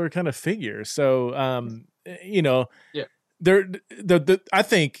century Hitler kind of figure. So I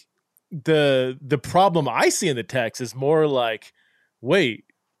think the problem I see in the text is more like, wait,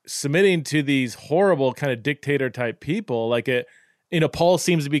 submitting to these horrible kind of dictator type people, like Paul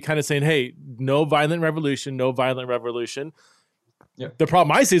seems to be kind of saying, hey, no violent revolution. Yeah. The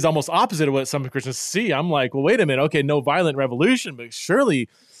problem I see is almost opposite of what some Christians see. I'm like, well, wait a minute. Okay, no violent revolution, but surely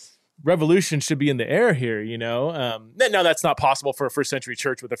revolution should be in the air here, Now that's not possible for a first century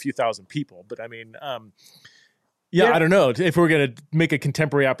church with a few thousand people, but I mean, I don't know. If we're going to make a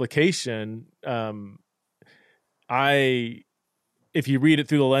contemporary application, if you read it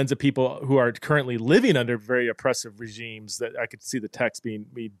through the lens of people who are currently living under very oppressive regimes, that I could see the text being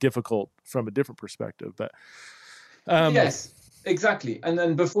difficult from a different perspective. But yes, exactly. And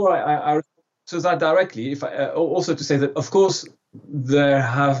then before I to that directly, if I also to say that, of course, there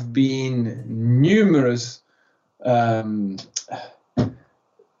have been numerous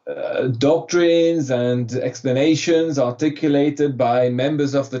doctrines and explanations articulated by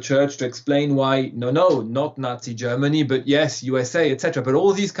members of the church to explain why, no, not Nazi Germany, but yes, USA, etc. But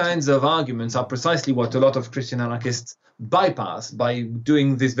all these kinds of arguments are precisely what a lot of Christian anarchists bypass by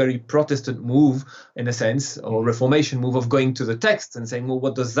doing this very Protestant move, in a sense, or Reformation move of going to the text and saying, well,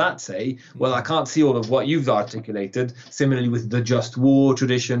 what does that say? Well, I can't see all of what you've articulated. Similarly with the just war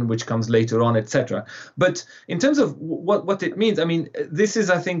tradition, which comes later on, etc. But in terms of what it means, I mean, this is,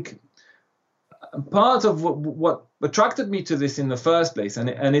 I think, part of what attracted me to this in the first place,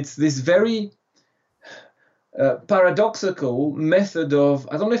 and it's this very paradoxical method of,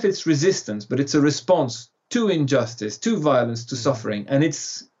 I don't know if it's resistance, but it's a response to injustice, to violence, to suffering, and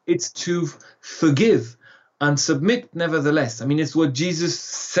it's to forgive and submit nevertheless. I mean, it's what Jesus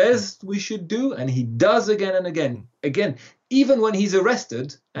says we should do, and he does again and again, even when he's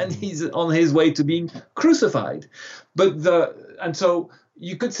arrested and he's on his way to being crucified. And so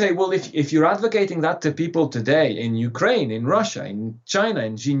you could say, well, if you're advocating that to people today in Ukraine, in Russia, in China,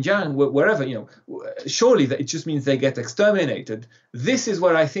 in Xinjiang, wherever, surely that it just means they get exterminated. This is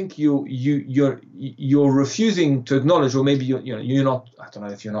where I think you're refusing to acknowledge, or maybe you're not. I don't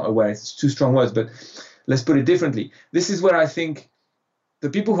know if you're not aware. It's too strong words, but let's put it differently. This is where I think the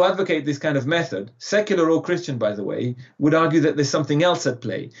people who advocate this kind of method, secular or Christian, by the way, would argue that there's something else at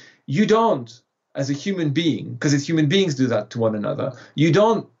play. You don't, as a human being, because it's human beings do that to one another, you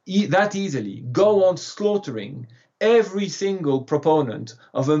don't that easily go on slaughtering every single proponent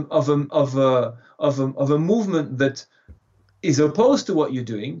of a movement that is opposed to what you're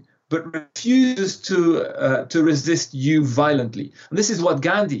doing, but refuses to resist you violently. And this is what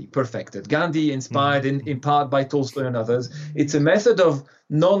Gandhi perfected. Gandhi, inspired in part by Tolstoy and others, it's a method of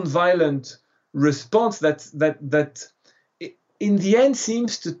non-violent response that in the end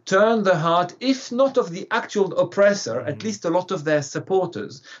seems to turn the heart, if not of the actual oppressor, at least a lot of their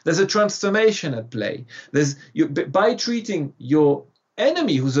supporters. There's a transformation at play. By treating your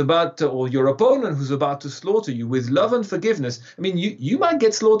enemy who's about to, or your opponent who's about to slaughter you with love and forgiveness. I mean, you might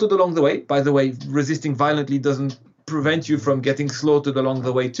get slaughtered along the way. By the way, resisting violently doesn't prevent you from getting slaughtered along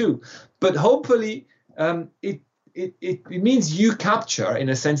the way too. But hopefully, it means you capture, in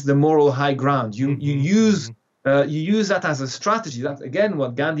a sense, the moral high ground. You use that as a strategy. That's again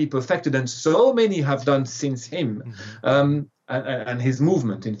what Gandhi perfected, and so many have done since him, and his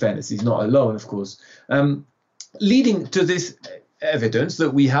movement. In fairness, he's not alone, of course. Leading to this evidence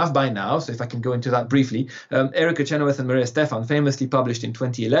that we have by now, so if I can go into that briefly, Erica Chenoweth and Maria Stephan famously published in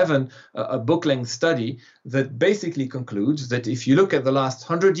 2011 a book-length study that basically concludes that if you look at the last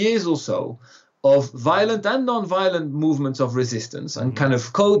 100 years or so of violent and non-violent movements of resistance and kind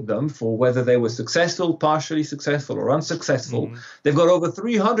of code them for whether they were successful, partially successful, or unsuccessful, they've got over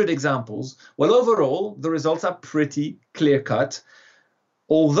 300 examples. Well, overall, the results are pretty clear-cut.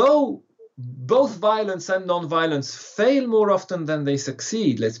 Although both violence and non-violence fail more often than they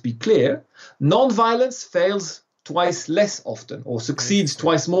succeed, let's be clear, non-violence fails twice less often, or succeeds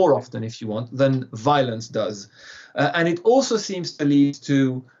twice more often, if you want, than violence does. And it also seems to lead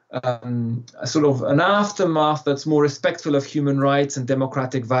to a sort of an aftermath that's more respectful of human rights and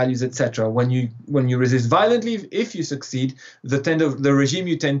democratic values, etc. When you resist violently, if you succeed, the regime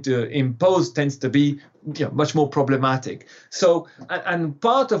you tend to impose tends to be much more problematic. So, and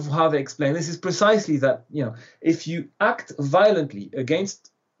part of how they explain this is precisely that if you act violently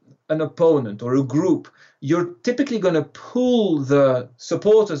against an opponent or a group, you're typically going to pull the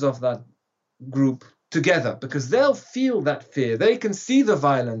supporters of that group together, because they'll feel that fear. They can see the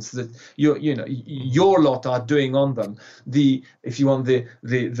violence that your lot are doing on them. If you want,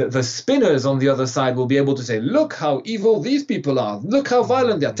 the spinners on the other side will be able to say, look how evil these people are, look how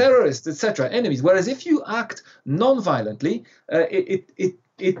violent they are, terrorists, etc., enemies. Whereas if you act non-violently,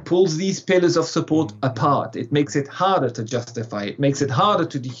 it pulls these pillars of support apart. It makes it harder to justify. It makes it harder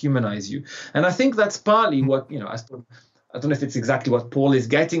to dehumanize you. And I think that's partly what I don't know if it's exactly what Paul is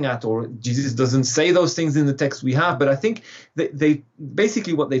getting at, or Jesus doesn't say those things in the text we have, but I think that they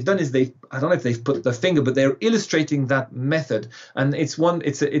basically what they've done is I don't know if they've put the finger, but they're illustrating that method, and it's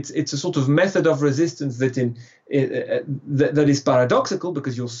a sort of method of resistance that that is paradoxical,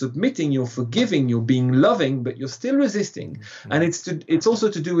 because you're submitting, you're forgiving, you're being loving, but you're still resisting, and it's also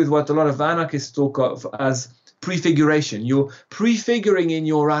to do with what a lot of anarchists talk of as prefiguration. You're prefiguring in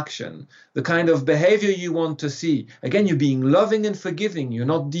your action the kind of behavior you want to see. Again, you're being loving and forgiving. You're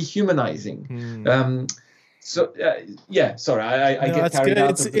not dehumanizing. Sorry, I get carried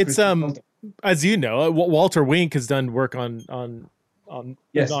out. It's as you know, Walter Wink has done work on the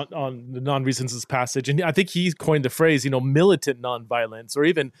non-resistance passage, and I think he coined the phrase, militant nonviolence, or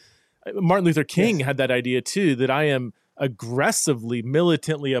even Martin Luther King had that idea too, that I am aggressively,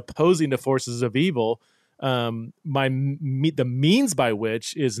 militantly opposing the forces of evil. The means by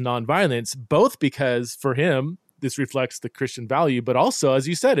which is nonviolence, both because for him this reflects the Christian value, but also, as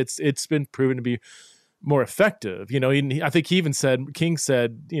you said, it's been proven to be more effective. I think King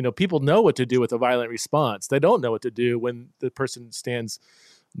said, people know what to do with a violent response. They don't know what to do when the person stands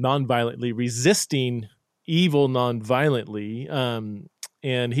nonviolently resisting evil nonviolently.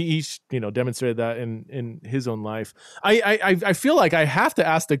 and he demonstrated that in his own life. I feel like I have to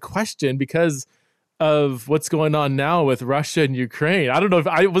ask the question because of what's going on now with Russia and Ukraine. I don't know if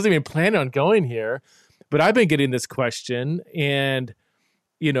I wasn't even planning on going here, but I've been getting this question. And,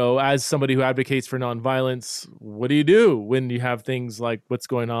 as somebody who advocates for nonviolence, what do you do when you have things like what's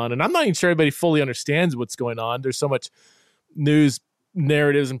going on? And I'm not even sure everybody fully understands what's going on. There's so much news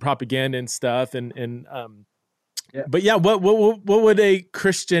narratives and propaganda and stuff. But yeah, what would a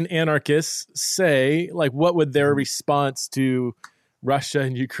Christian anarchist say? Like, what would their response to Russia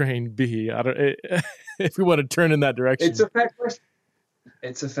and Ukraine be? If we want to turn in that direction. It's a fair question.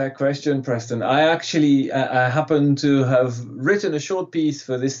 It's a fair question, Preston. I actually I happen to have written a short piece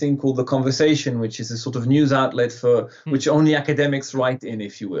for this thing called The Conversation, which is a sort of news outlet for which only academics write in,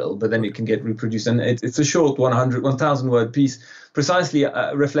 if you will, but then it can get reproduced. And it's a short 1,000 word piece, precisely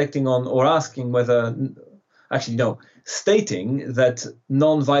reflecting on or asking whether, stating that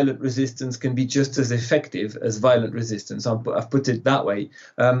non-violent resistance can be just as effective as violent resistance. I've put it that way,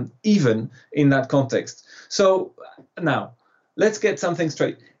 even in that context. So now, let's get something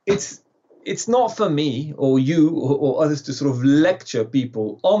straight. It's not for me or you or others to sort of lecture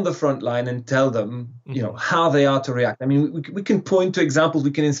people on the front line and tell them, how they are to react. I mean, we can point to examples,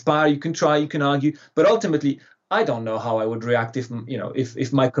 we can inspire, you can try, you can argue, but ultimately, I don't know how I would react if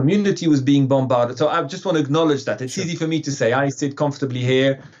my community was being bombarded. So I just want to acknowledge that. It's easy for me to say I sit comfortably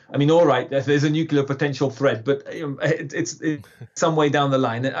here. I mean, all right, there's a nuclear potential threat, but it's some way down the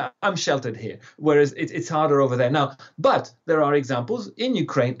line. I'm sheltered here, whereas it's harder over there now. But there are examples in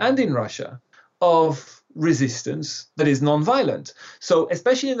Ukraine and in Russia of resistance that is nonviolent. So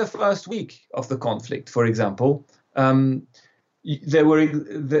especially in the first week of the conflict, for example, there were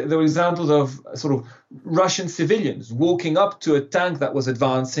examples of sort of Russian civilians walking up to a tank that was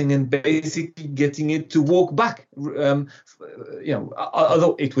advancing and basically getting it to walk back. Although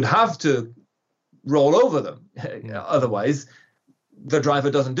it would have to roll over them, otherwise the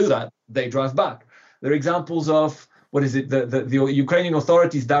driver doesn't do that. They drive back. There are examples of the Ukrainian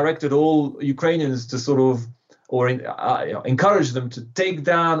authorities directed all Ukrainians to sort of encourage them to take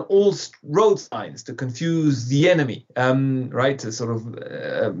down all road signs to confuse the enemy, right? To sort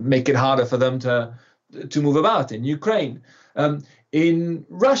of make it harder for them to move about in Ukraine. In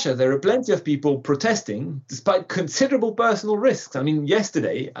Russia, there are plenty of people protesting despite considerable personal risks. I mean,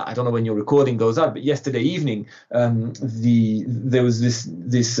 yesterday, I don't know when your recording goes out, but yesterday evening, there was this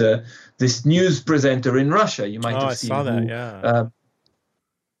news presenter in Russia. You might have seen. I saw that. Yeah.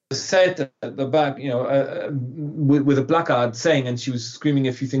 Set at the back, with a placard saying, and she was screaming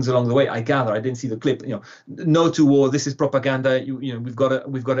a few things along the way. I gather, I didn't see the clip. No to war. This is propaganda. We've got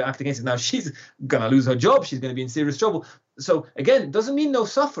to act against it. Now she's gonna lose her job. She's gonna be in serious trouble. So again, it doesn't mean no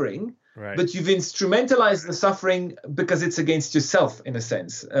suffering, right, but you've instrumentalized the suffering because it's against yourself in a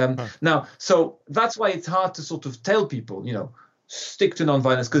sense. Now, so that's why it's hard to sort of tell people, stick to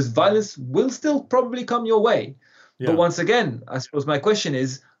nonviolence, because violence will still probably come your way. Yeah. But once again, I suppose my question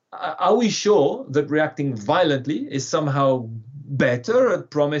is, are we sure that reacting violently is somehow better at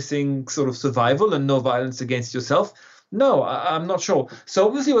promising sort of survival and no violence against yourself? No, I'm not sure. So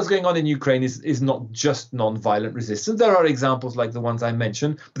obviously what's going on in Ukraine is not just non-violent resistance. There are examples like the ones I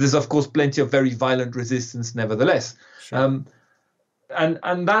mentioned, but there's, of course, plenty of very violent resistance nevertheless. Sure.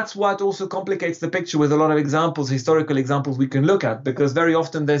 And that's what also complicates the picture with a lot of examples, historical examples we can look at, because very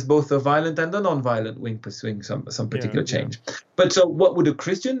often there's both a violent and a non-violent wing pursuing some particular change. Yeah. But so what would a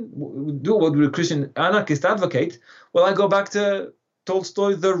Christian do? What would a Christian anarchist advocate? Well, I go back to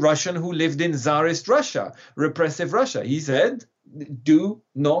Tolstoy, the Russian who lived in Tsarist Russia, repressive Russia. He said, do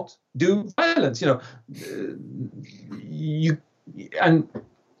not do violence.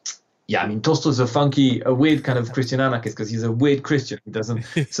 Yeah, I mean, Tolstoy's a weird kind of Christian anarchist because he's a weird Christian. He doesn't,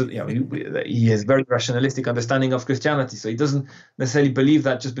 he has very rationalistic understanding of Christianity. So he doesn't necessarily believe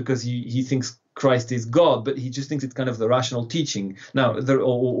that just because he thinks Christ is God, but he just thinks it's kind of the rational teaching now,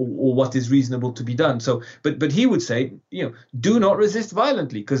 or what is reasonable to be done. So, but he would say, do not resist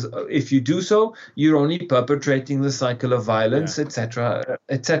violently, because if you do so, you're only perpetrating the cycle of violence, etc.,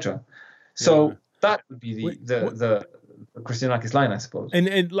 etc. So that would be the Christian anarchist line, I suppose.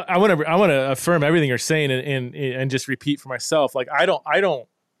 And I want to affirm everything you're saying and just repeat for myself. Like I don't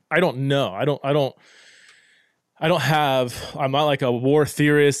know. I'm not like a war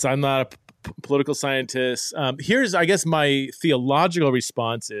theorist. I'm not a political scientist. Here's, I guess, my theological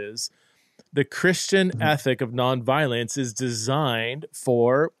response is the Christian ethic of nonviolence is designed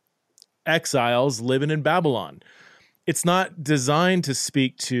for exiles living in Babylon. It's not designed to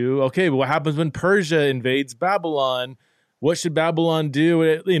speak to, okay, what happens when Persia invades Babylon? What should Babylon do?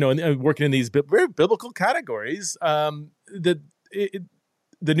 And working in these very biblical categories,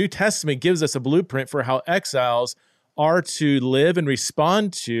 the New Testament gives us a blueprint for how exiles are to live and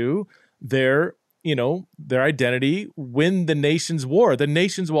respond to their identity when the nations war. The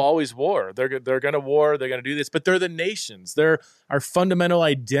nations will always war. They're going to war. They're going to do this, but they're the nations. Our fundamental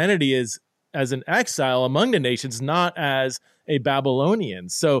identity is as an exile among the nations, not as a Babylonian.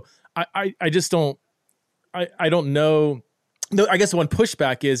 So I just don't, I don't know. I guess the one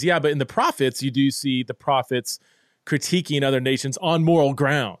pushback is, but in the prophets, you do see the prophets critiquing other nations on moral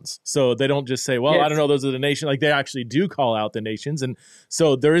grounds. So they don't just say, well, yes, I don't know, those are the nations. Like, they actually do call out the nations. And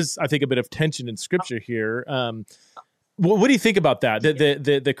so there is, I think, a bit of tension in scripture here. What do you think about that?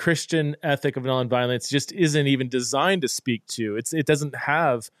 The Christian ethic of nonviolence just isn't even designed to speak to,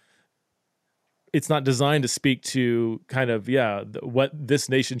 it's not designed to speak to kind of, what this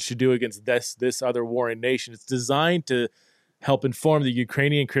nation should do against this other warring nation. It's designed to help inform the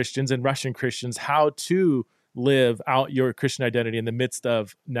Ukrainian Christians and Russian Christians how to live out your Christian identity in the midst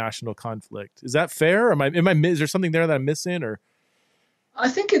of national conflict. Is that fair? Is there something there that I'm missing? Or I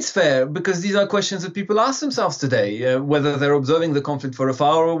think it's fair, because these are questions that people ask themselves today, whether they're observing the conflict for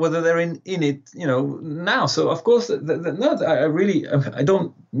afar or whether they're in it, now. So of course, I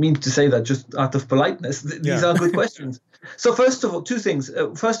don't mean to say that just out of politeness. These are good questions. So first of all, two things.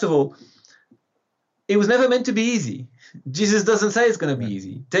 First of all, it was never meant to be easy. Jesus doesn't say it's going to be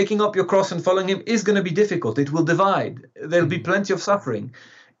easy. Taking up your cross and following him is going to be difficult. It will divide. There'll be plenty of suffering.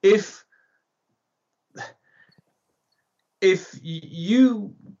 If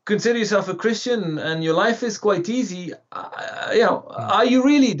you consider yourself a Christian and your life is quite easy, are you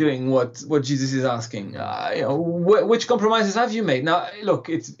really doing what Jesus is asking? Which compromises have you made? Now, look,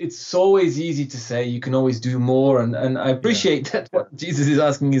 it's always easy to say you can always do more, and I appreciate that what Jesus is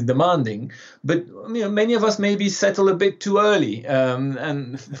asking is demanding, but many of us maybe settle a bit too early,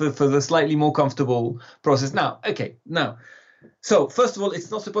 and for the slightly more comfortable process. So first of all,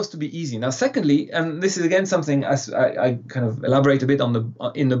 it's not supposed to be easy. Now, secondly, and this is again something I kind of elaborate a bit on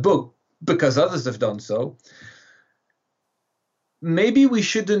in the book, because others have done so. Maybe we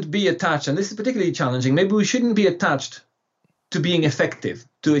shouldn't be attached, and this is particularly challenging. Maybe we shouldn't be attached to being effective,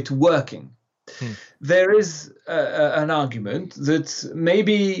 to it working. There is an argument that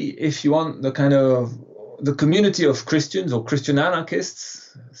maybe if you want the community of Christians or Christian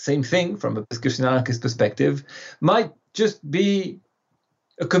anarchists, same thing from a Christian anarchist perspective, might just be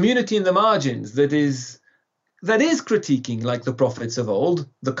a community in the margins that is critiquing, like the prophets of old,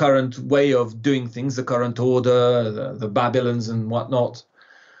 the current way of doing things, the current order, the Babylons and whatnot,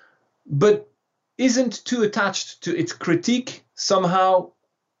 but isn't too attached to its critique somehow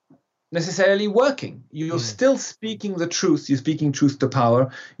necessarily working. You're still speaking the truth. You're speaking truth to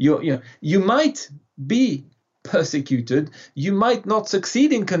power. You might be persecuted. You might not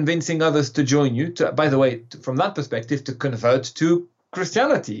succeed in convincing others to join you. By the way, from that perspective, to convert to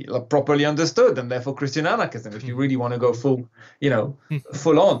Christianity, properly understood, and therefore Christian anarchism, if you really want to go full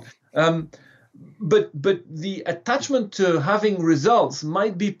on. But the attachment to having results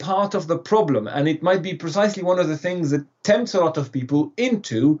might be part of the problem, and it might be precisely one of the things that tempts a lot of people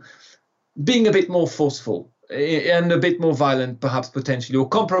into being a bit more forceful and a bit more violent, perhaps potentially, or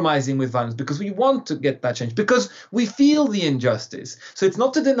compromising with violence, because we want to get that change, because we feel the injustice. So it's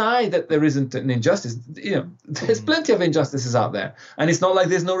not to deny that there isn't an injustice. There's plenty of injustices out there, and it's not like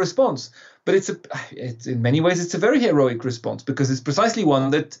there's no response. But it's in many ways it's a very heroic response, because it's precisely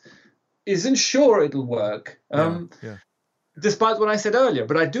one that isn't sure it'll work. Despite what I said earlier.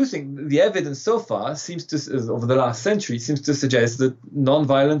 But I do think the evidence so far seems to, over the last century, seems to suggest that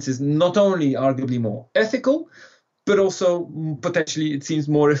non-violence is not only arguably more ethical, but also potentially, it seems,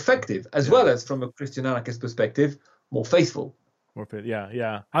 more effective, as well as, from a Christian anarchist perspective, more faithful.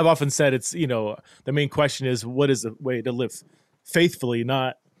 Yeah. I've often said it's, the main question is, what is the way to live faithfully,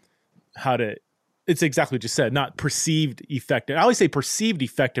 not how to. It's exactly what you said, not perceived effective. I always say perceived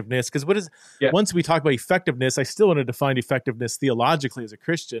effectiveness, because once we talk about effectiveness, I still want to define effectiveness theologically as a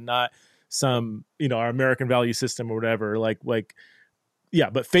Christian, not some, our American value system or whatever.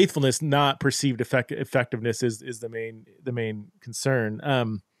 But faithfulness, not perceived effectiveness is the main concern.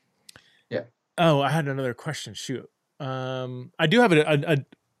 Oh, I had another question. Shoot. I do have I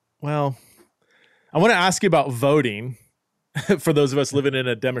want to ask you about voting for those of us living in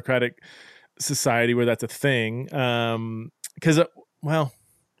a democratic society where that's a thing, because I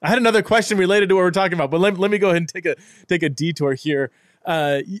had another question related to what we're talking about, but let me go ahead and take a detour here.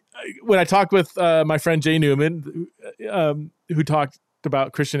 When I talked with my friend Jay Newman, who talked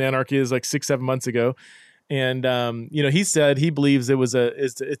about Christian anarchy is like 6-7 months ago, and he said he believes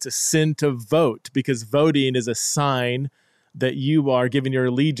it's a sin to vote, because voting is a sign that you are giving your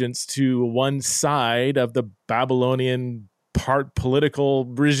allegiance to one side of the Babylonian political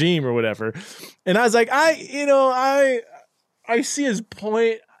regime or whatever. And I was like, I see his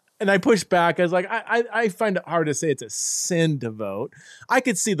point, and I pushed back. I was like, I find it hard to say it's a sin to vote. I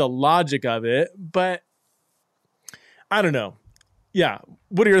could see the logic of it, but I don't know. Yeah.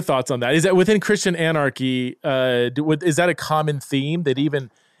 What are your thoughts on that? Is that within Christian anarchy, is that a common theme that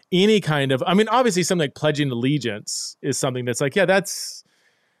even any kind of, I mean, obviously something like pledging allegiance is something that's like, yeah, that's,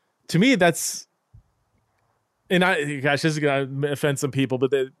 to me, that's, and this is going to offend some people,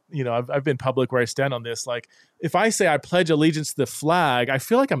 but I've been public where I stand on this. Like, if I say I pledge allegiance to the flag, I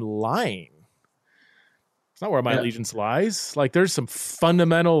feel like I'm lying. It's not where my allegiance lies. Like, there's some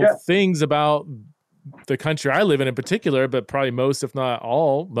fundamental things about the country I live in particular, but probably most, if not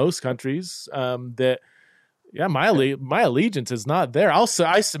all, most countries, my allegiance is not there. Also,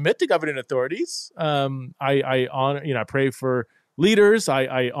 I submit to governing authorities. I honor, I pray for leaders.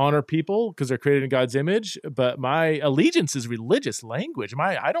 I honor people because they're created in God's image, but my allegiance is religious language.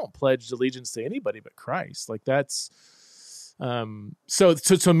 I don't pledge allegiance to anybody but Christ. Like, that's, so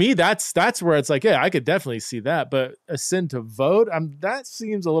to me, that's where it's like, yeah, I could definitely see that, but a sin to vote, that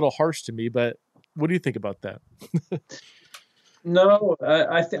seems a little harsh to me, but what do you think about that? No,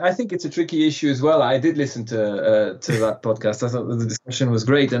 I think it's a tricky issue as well. I did listen to that podcast. I thought the discussion was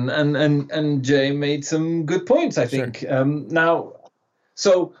great, and Jay made some good points, I think. Sure. Now,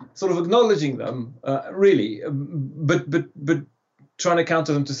 so sort of acknowledging them, really, but trying to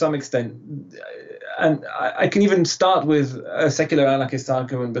counter them to some extent. And I can even start with a secular anarchist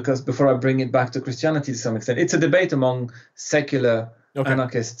argument, because before I bring it back to Christianity to some extent, it's a debate among secular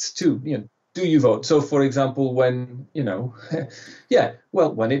anarchists too. Do you vote? So, for example, when when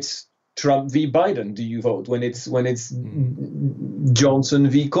it's Trump v. Biden, do you vote? When it's Johnson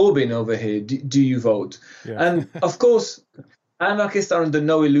v. Corbyn over here, do you vote? Yeah. And of course, anarchists are under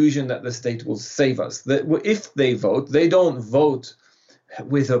no illusion that the state will save us. That if they vote, they don't vote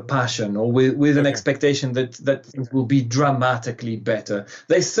with a passion or with an expectation that things will be dramatically better.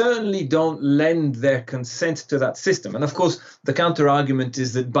 They certainly don't lend their consent to that system. And of course, the counter argument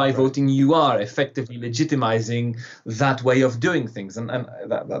is that by voting, you are effectively legitimizing that way of doing things. And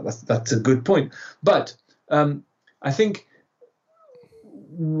that's a good point. But I think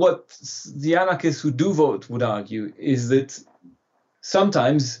what the anarchists who do vote would argue is that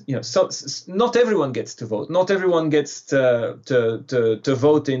sometimes, not everyone gets to vote. Not everyone gets to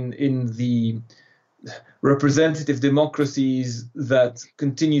vote in the representative democracies that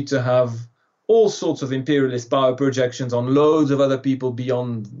continue to have all sorts of imperialist power projections on loads of other people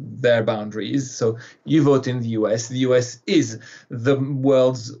beyond their boundaries. So you vote in the US. The US is the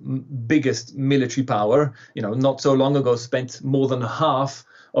world's biggest military power. Not so long ago, spent more than half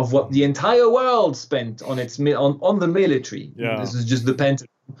of what the entire world spent on on the military. Yeah. This is just the Pentagon,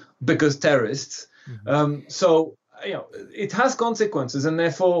 because terrorists. Mm-hmm. So it has consequences, and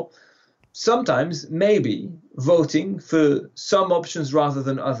therefore sometimes maybe voting for some options rather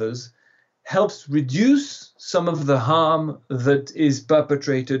than others helps reduce some of the harm that is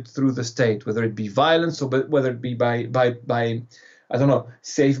perpetrated through the state, whether it be violence or whether it be by I don't know,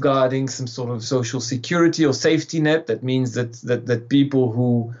 safeguarding some sort of social security or safety net. That means that people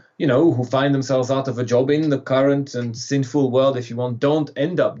who find themselves out of a job in the current and sinful world, if you want, don't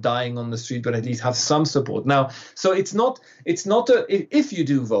end up dying on the street, but at least have some support. Now, so it's not if you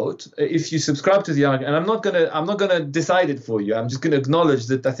do vote, if you subscribe to the argument, and I'm not gonna decide it for you. I'm just gonna acknowledge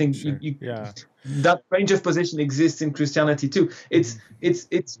that I think that range of position exists in Christianity too. It's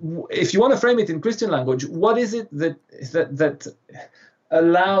if you want to frame it in Christian language, what is it that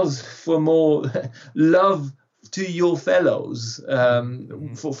allows for more love to your fellows,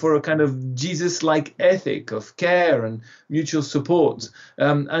 for a kind of Jesus-like ethic of care and mutual support.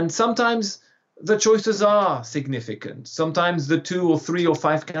 And sometimes the choices are significant. Sometimes the 2 or 3 or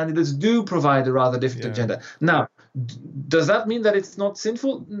 5 candidates do provide a rather different agenda. Now, does that mean that it's not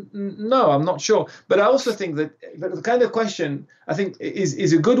sinful? No, I'm not sure. But I also think that the kind of question, I think,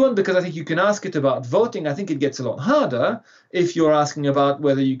 is a good one, because I think you can ask it about voting. I think it gets a lot harder if you're asking about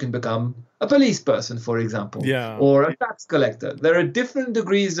whether you can become a police person, for example, or a tax collector. There are different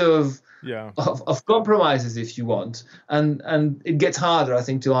degrees of compromises, if you want. And it gets harder, I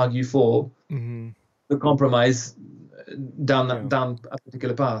think, to argue for the compromise down a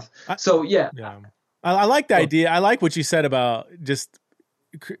particular path. I like the idea. I like what you said about just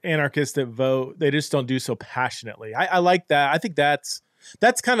anarchists that vote. They just don't do so passionately. I like that. I think that's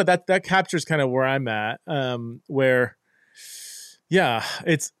kind of that captures kind of where I'm at. Where,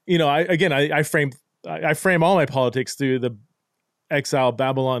 it's I frame all my politics through the exile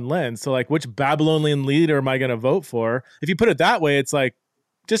Babylon lens. So like, which Babylonian leader am I going to vote for? If you put it that way, it's like,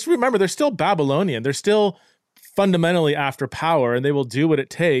 just remember, they're still Babylonian. They're still fundamentally after power, and they will do what it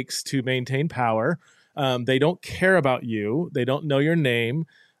takes to maintain power. They don't care about you. They don't know your name.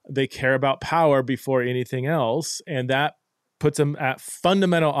 They care about power before anything else. And that puts them at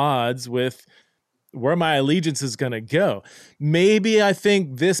fundamental odds with where my allegiance is going to go. Maybe I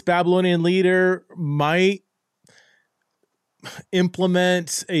think this Babylonian leader might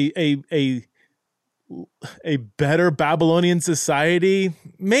implement a better Babylonian society,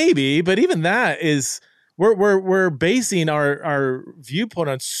 maybe, but even that is we're basing our viewpoint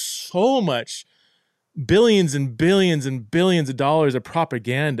on so much billions and billions and billions of dollars of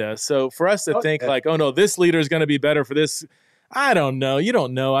propaganda. So for us to think like, oh no, this leader is going to be better for this, I don't know. You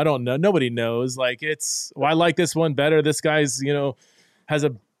don't know. I don't know. Nobody knows. Like I like this one better. This guy's, has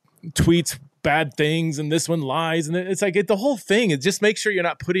a tweets bad things and this one lies. And it's like the whole thing is just make sure you're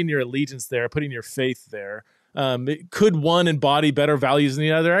not putting your allegiance there, putting your faith there. Could one embody better values than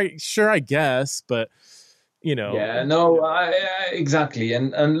the other? I guess, but Yeah, no, exactly.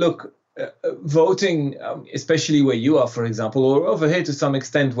 And look, voting, especially where you are, for example, or over here to some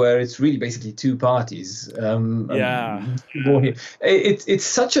extent, where it's really basically two parties. It's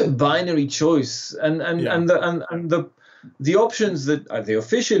such a binary choice, and the options that they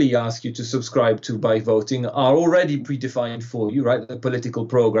officially ask you to subscribe to by voting are already predefined for you, right? The political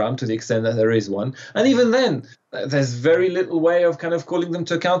program, to the extent that there is one, and even then, there's very little way of kind of calling them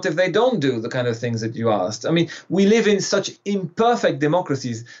to account if they don't do the kind of things that you asked. I mean, we live in such imperfect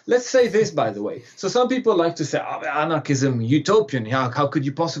democracies. Let's say this, by the way. So some people like to say, anarchism, utopian. How could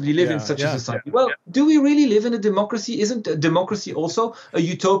you possibly live in such a society? Well, do we really live in a democracy? Isn't a democracy also a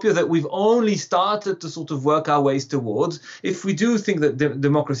utopia that we've only started to sort of work our ways towards? If we do think that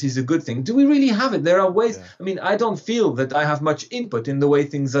democracy is a good thing, do we really have it? There are ways. Yeah. I mean, I don't feel that I have much input in the way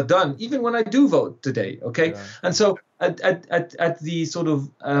things are done, even when I do vote today, okay? Yeah. And so at the sort of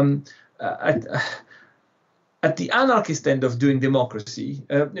at the anarchist end of doing democracy,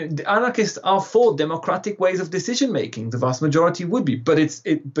 the anarchists are for democratic ways of decision making. The vast majority would be, but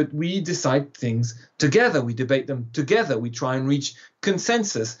we decide things together. We debate them together. We try and reach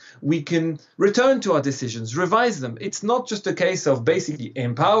consensus. We can return to our decisions, revise them. It's not just a case of basically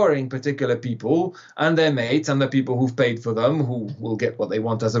empowering particular people and their mates and the people who've paid for them, who will get what they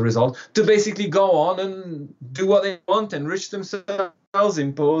want as a result, to basically go on and do what they want, enrich themselves,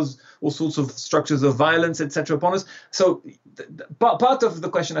 impose all sorts of structures of violence, etc. upon us. So part of the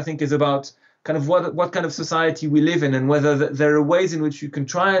question, I think, is about kind of what kind of society we live in, and whether there are ways in which you can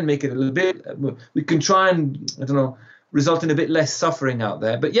try and make it a little bit, we can try and, I don't know, result in a bit less suffering out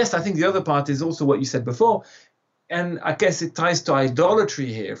there. But yes, I think the other part is also what you said before. And I guess it ties to idolatry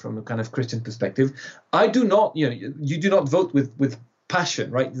here from a kind of Christian perspective. I do not, you do not vote with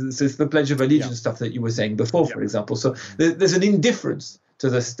passion, right? This is the Pledge of Allegiance stuff that you were saying before, for example. So there's an indifference to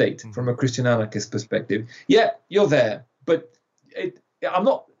the state from a Christian anarchist perspective. Yeah, you're there, but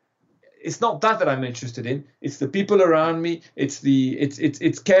it's not that I'm interested in. It's the people around me. It's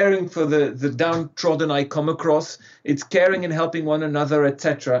caring for the downtrodden I come across. It's caring and helping one another,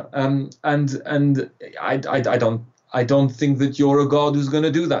 etc. And I don't think that you're a God who's going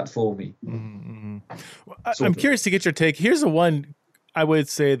to do that for me. Mm-hmm. Well, I'm curious to get your take. Here's one, I would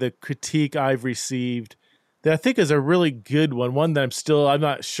say, the critique I've received that I think is a really good one that I'm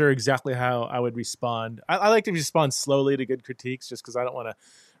not sure exactly how I would respond. I like to respond slowly to good critiques just because I don't want to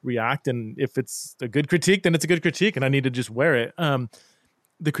react. And if it's a good critique, then it's a good critique and I need to just wear it.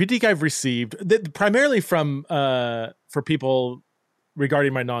 The critique I've received, primarily from for people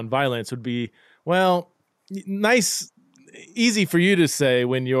regarding my nonviolence, would be, well, nice, easy for you to say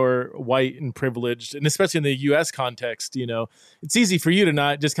when you're white and privileged, and especially in the U.S. context, it's easy for you to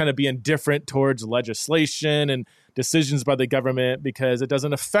not just kind of be indifferent towards legislation and decisions by the government because it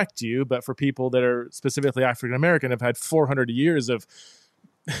doesn't affect you. But for people that are specifically African American, have had 400 years of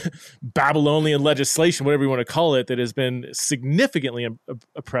Babylonian legislation, whatever you want to call it, that has been significantly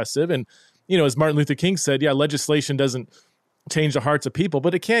oppressive. And, as Martin Luther King said, legislation doesn't change the hearts of people,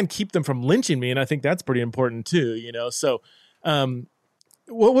 but it can keep them from lynching me. And I think that's pretty important too, So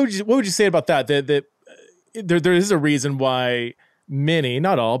what would you say about that? That there is a reason why many,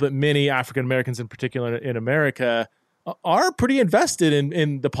 not all, but many African Americans in particular in America are pretty invested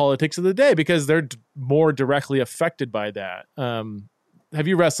in the politics of the day because they're more directly affected by that. Have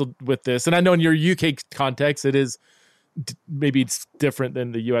you wrestled with this? And I know in your UK context, it is maybe it's different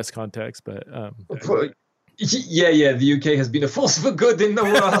than the US context, but Yeah. The UK has been a force for good in the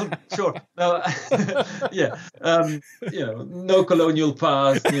world. Sure. No, yeah. No colonial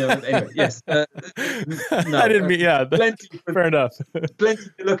past. Anyway, yes. I No. didn't mean, yeah. Plenty. Fair enough. Plenty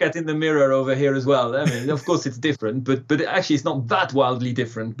to look at in the mirror over here as well. I mean, of course it's different, but actually it's not that wildly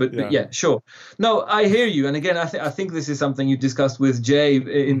different. But yeah, sure. No, I hear you. And again, I think this is something you discussed with Jay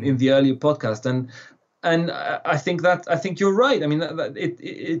in the earlier podcast, and I think you're right. I mean,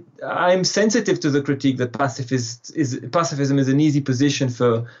 I'm sensitive to the critique that pacifism is an easy position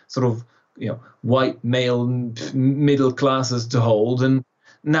for sort of white male middle classes to hold. And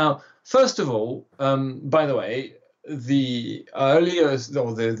now, first of all, by the way, the earliest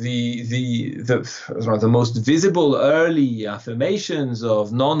or the most visible early affirmations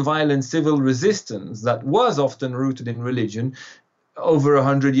of non-violent civil resistance that was often rooted in religion over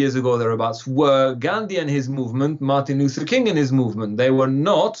 100 years ago thereabouts were Gandhi and his movement, Martin Luther King and his movement. They were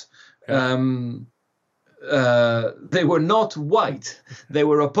not white. They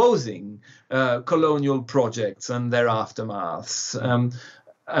were opposing colonial projects and their aftermaths.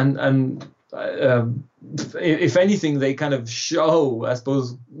 If anything, they kind of show, I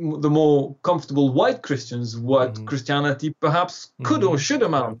suppose, the more comfortable white Christians what Christianity perhaps could or should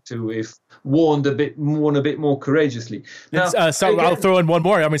amount to if worn a bit more courageously. Now, I'll throw in one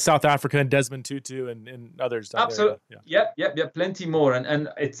more. I mean, South Africa and Desmond Tutu and others. Absolutely. Yep. Plenty more. And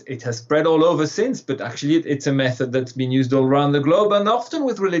it has spread all over since, but actually it's a method that's been used all around the globe and often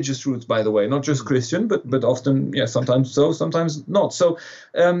with religious roots, by the way, not just Christian, but often, sometimes so, sometimes not. So,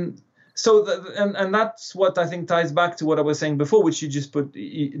 and that's what I think ties back to what I was saying before, which you just put,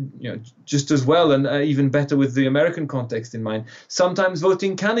 just as well and even better with the American context in mind. Sometimes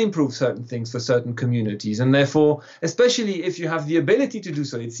voting can improve certain things for certain communities, and therefore, especially if you have the ability to do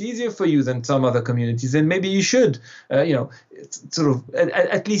so, it's easier for you than some other communities. And maybe you should, sort of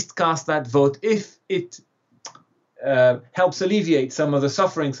at least cast that vote if it helps alleviate some of the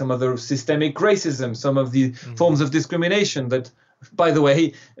suffering, some of the systemic racism, some of the forms of discrimination that, by the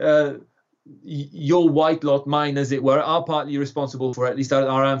way, your white lot, mine as it were, are partly responsible for, at least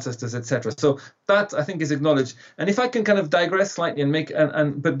our ancestors, etc. So that I think is acknowledged. And if I can kind of digress slightly and make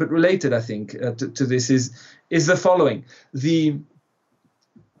but related, I think to this is the following: the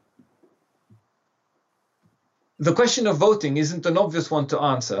question of voting isn't an obvious one to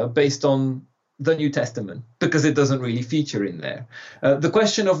answer based on the New Testament, because it doesn't really feature in there. The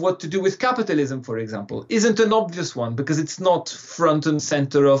question of what to do with capitalism, for example, isn't an obvious one because it's not front and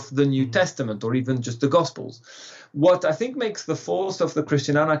center of the New Testament or even just the Gospels. What I think makes the force of the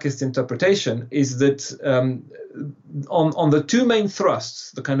Christian anarchist interpretation is that on the two main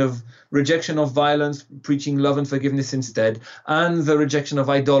thrusts, the kind of rejection of violence, preaching love and forgiveness instead, and the rejection of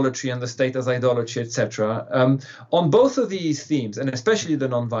idolatry and the state as idolatry, etc. On both of these themes, and especially the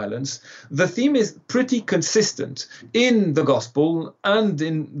non-violence, the theme is pretty consistent in the Gospel and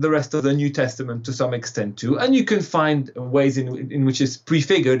in the rest of the New Testament to some extent too. And you can find ways in which it's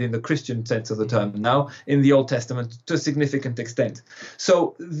prefigured in the Christian sense of the term now in the Old Testament to a significant extent.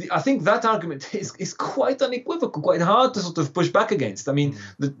 So I think that argument is quite unequivocal, quite hard to sort of push back against. I mean,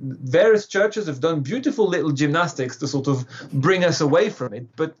 the various churches have done beautiful little gymnastics to sort of bring us away from it,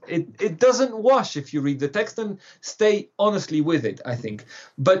 but it doesn't wash if you read the text and stay honestly with it, I think.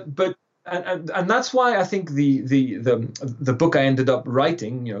 But And that's why I think the book I ended up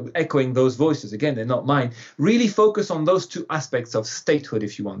writing, echoing those voices, again, they're not mine, really focus on those two aspects of statehood,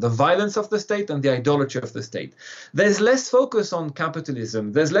 if you want, the violence of the state and the idolatry of the state. There's less focus on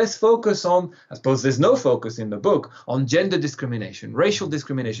capitalism. There's less focus on, I suppose there's no focus in the book, on gender discrimination, racial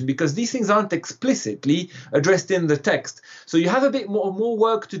discrimination, because these things aren't explicitly addressed in the text. So you have a bit more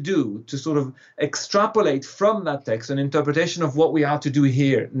work to do to sort of extrapolate from that text an interpretation of what we are to do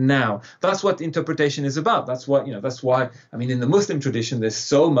here now. That's what interpretation is about. That's why, I mean, in the Muslim tradition, there's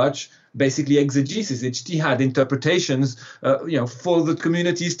so much basically exegesis, ijtihad, interpretations, for the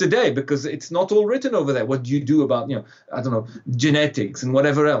communities today, because it's not all written over there. What do you do about, genetics and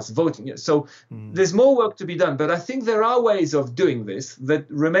whatever else, voting? So there's more work to be done. But I think there are ways of doing this that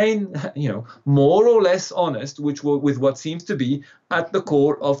remain, more or less honest, with what seems to be at the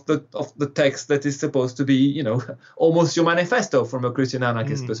core of the text that is supposed to be, almost your manifesto from a Christian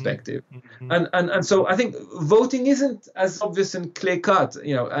anarchist perspective. And so I think voting isn't as obvious and clear cut,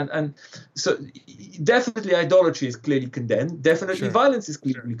 and so definitely idolatry is clearly condemned. Definitely violence is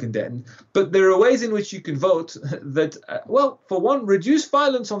clearly condemned. But there are ways in which you can vote that, for one, reduce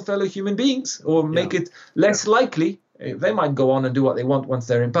violence on fellow human beings or make it less likely. They might go on and do what they want once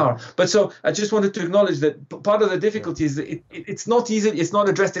they're in power. But so I just wanted to acknowledge that part of the difficulty is that it's not easy. It's not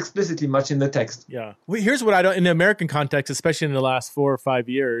addressed explicitly much in the text. Yeah. Well, here's what I don't, in the American context, especially in the last 4 or 5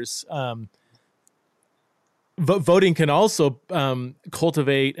 years, voting can also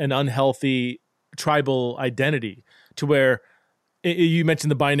cultivate an unhealthy tribal identity to where you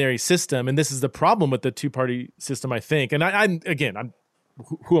mentioned the binary system, and this is the problem with the two-party system, I think. And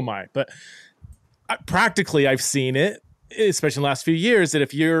who am I? But practically, I've seen it, especially in the last few years, that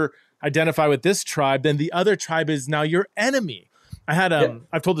if you're identify with this tribe, then the other tribe is now your enemy. I had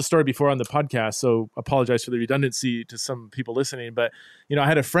I've told the story before on the podcast, so apologize for the redundancy to some people listening. But I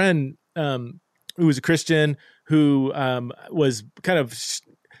had a friend who was a Christian who was kind of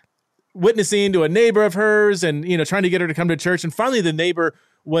witnessing to a neighbor of hers, and trying to get her to come to church. And finally, the neighbor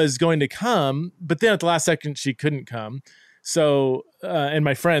was going to come, but then at the last second, she couldn't come. So, and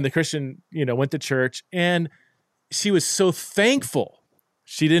my friend, the Christian, went to church, and she was so thankful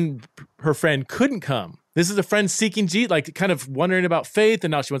her friend couldn't come. This is a friend seeking Jesus, like kind of wondering about faith,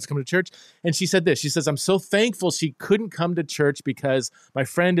 and now she wants to come to church. And she said this, she says, I'm so thankful she couldn't come to church because my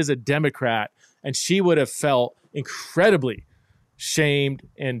friend is a Democrat, and she would have felt incredibly shamed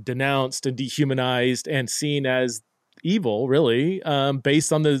and denounced and dehumanized and seen as evil, really,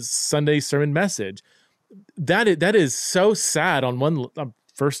 based on the Sunday sermon message. That is so sad on one,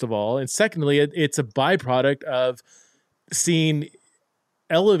 first of all. And secondly, it's a byproduct of seeing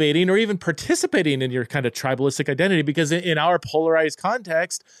elevating or even participating in your kind of tribalistic identity, because in our polarized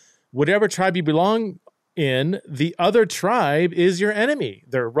context, whatever tribe you belong in, the other tribe is your enemy.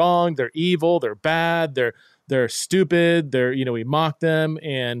 They're wrong, they're evil, they're bad, they're stupid, we mock them,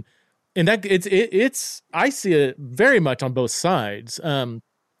 and that it's I see it very much on both sides. And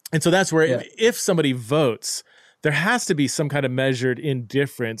so that's where if somebody votes, there has to be some kind of measured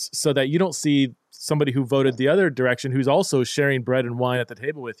indifference so that you don't see somebody who voted the other direction, who's also sharing bread and wine at the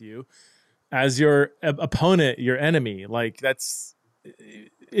table with you, as your opponent, your enemy. Like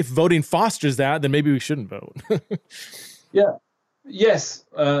if voting fosters that, then maybe we shouldn't vote. Yeah. Yes.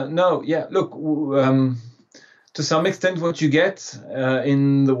 No. Yeah. Look, to some extent, what you get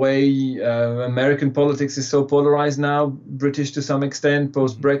in the way American politics is so polarized now, British to some extent,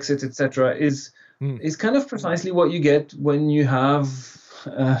 post-Brexit, etc., is kind of precisely what you get when you have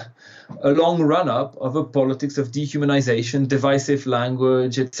a long run-up of a politics of dehumanization, divisive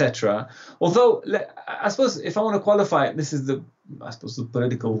language, etc. Although, I suppose, if I want to qualify it, this is the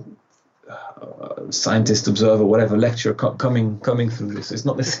political scientist, observer, whatever lecture coming through this. It's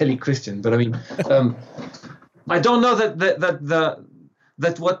not necessarily Christian, but I mean, I don't know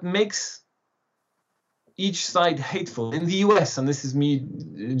that what makes each side hateful in the US, and this is me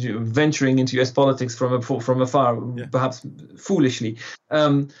venturing into US politics from afar, perhaps foolishly.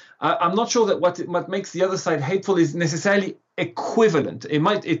 I'm not sure that what makes the other side hateful is necessarily equivalent. It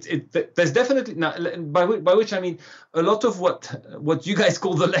might. There's definitely now, by which I mean a lot of what you guys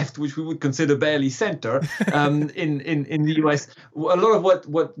call the left, which we would consider barely center, in the US. A lot of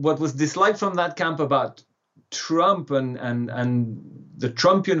what was disliked from that camp about Trump and the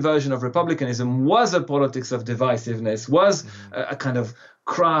Trumpian version of republicanism was a politics of divisiveness, was a kind of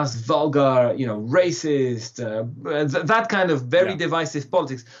crass, vulgar, racist, that kind of very divisive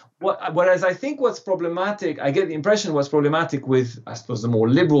politics. Whereas I think what's problematic, I get the impression what's problematic with, I suppose, the more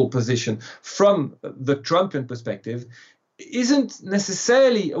liberal position from the Trumpian perspective isn't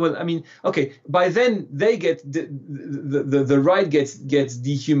necessarily, well, I mean, okay, by then they get the right gets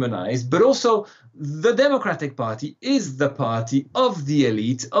dehumanized, but also the Democratic Party is the party of the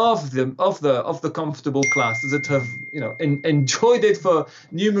elite, of the comfortable classes that have enjoyed it for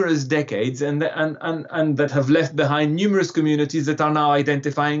numerous decades, and that have left behind numerous communities that are now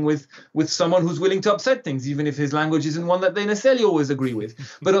identifying with someone who's willing to upset things, even if his language isn't one that they necessarily always agree with.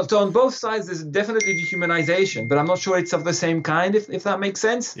 But on both sides, there's definitely dehumanization, but I'm not sure it's of the same kind, if that makes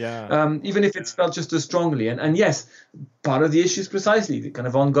sense. Even if it's felt just as strongly. And yes, part of the issue is precisely the kind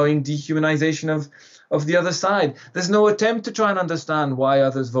of ongoing dehumanization of the other side. There's no attempt to try and understand why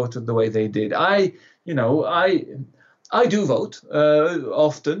others voted the way they did. I do vote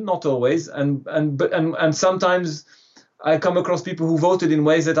often, not always, and sometimes I come across people who voted in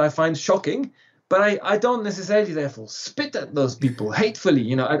ways that I find shocking. But I don't necessarily, therefore, spit at those people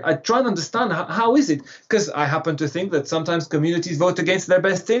hatefully. I try and understand how is it? Because I happen to think that sometimes communities vote against their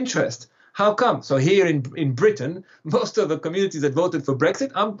best interest. How come? So here in Britain, most of the communities that voted for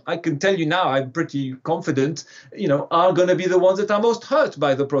Brexit, I can tell you now, I'm pretty confident, are going to be the ones that are most hurt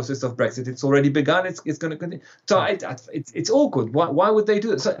by the process of Brexit. It's already begun. It's going to continue. So it's awkward. Why would they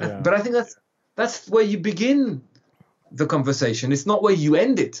do it? So, but I think that's where you begin the conversation. It's not where you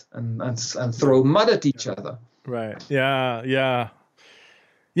end it and throw mud at each other. Right. Yeah.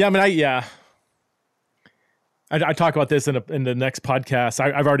 I mean, I talk about this in the next podcast.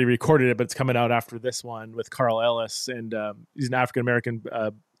 I've already recorded it, but it's coming out after this one with Carl Ellis, and he's an African American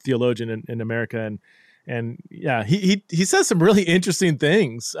theologian in America, And yeah, he says some really interesting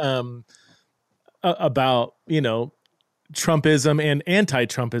things about, Trumpism and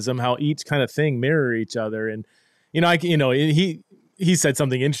anti-Trumpism, how each kind of thing mirror each other. And, he said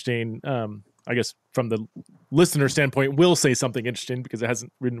something interesting, I guess from the listener standpoint, will say something interesting because it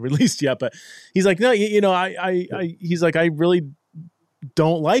hasn't been released yet, but he's like, no, he's like, I really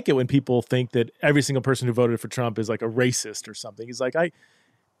don't like it when people think that every single person who voted for Trump is like a racist or something. He's like,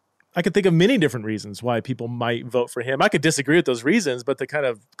 I could think of many different reasons why people might vote for him. I could disagree with those reasons, but to kind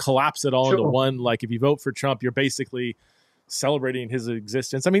of collapse it all into one, like if you vote for Trump, you're basically celebrating his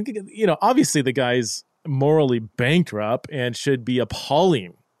existence. I mean, obviously the guy's morally bankrupt and should be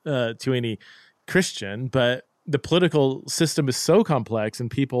appalling to any Christian, but the political system is so complex and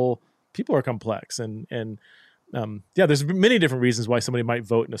people are complex. And there's many different reasons why somebody might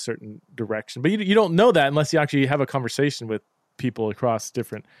vote in a certain direction, but you don't know that unless you actually have a conversation with people across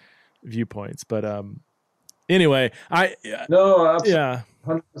different viewpoints. But anyway,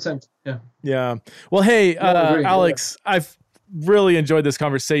 100%. Yeah. Well, hey, Alex, I've really enjoyed this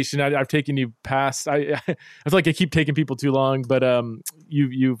conversation. I've taken you past. I feel like I keep taking people too long, but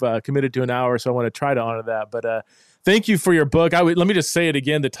you've committed to an hour, so I want to try to honor that. But thank you for your book. Let me just say it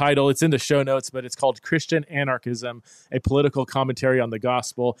again. The title, it's in the show notes, but it's called Christian Anarchism, a political commentary on the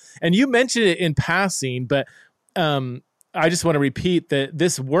gospel. And you mentioned it in passing, but I just want to repeat that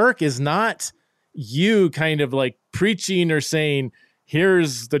this work is not you kind of like preaching or saying,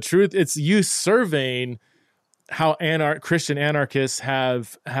 here's the truth. It's you surveying how Christian anarchists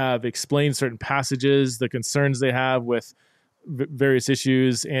have explained certain passages, the concerns they have with various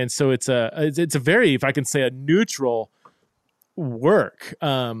issues. And so it's a very, if I can say, a neutral work.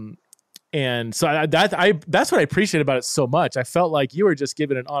 And so that's what I appreciate about it so much. I felt like you were just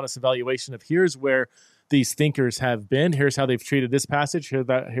giving an honest evaluation of here's where these thinkers have been, here's how they've treated this passage,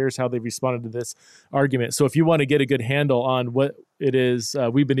 here's how they've responded to this argument. So if you want to get a good handle on what it is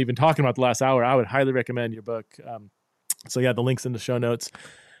we've been even talking about the last hour, I would highly recommend your book. So yeah, the link's in the show notes.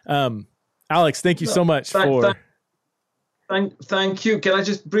 Alex, thank you so much for... Thank you. Can I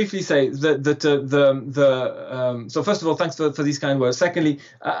just briefly say that so first of all, thanks for these kind words. Secondly,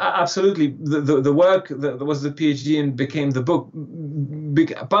 absolutely, the work that was the PhD and became the book.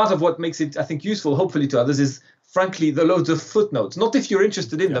 Part of what makes it, I think, useful, hopefully, to others is, frankly, the loads of footnotes. Not if you're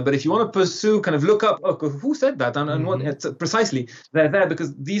interested in them, but if you want to pursue, kind of look up, who said that, and what precisely, they're there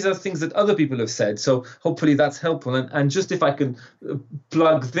because these are things that other people have said. So hopefully that's helpful. And just if I can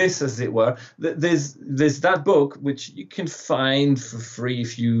plug this, as it were, there's that book which you can find for free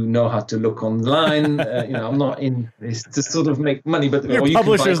if you know how to look online. I'm not in this to sort of make money, but your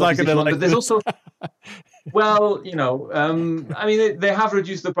publisher's not going to like. But there's also. Well, I mean, they have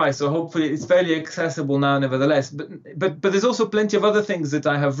reduced the price, so hopefully it's fairly accessible now, nevertheless. But there's also plenty of other things that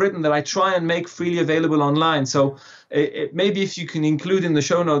I have written that I try and make freely available online. So maybe if you can include in the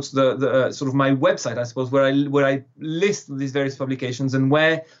show notes the sort of my website, I suppose, where I list these various publications and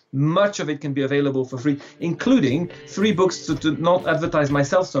where much of it can be available for free, including 3 books to not advertise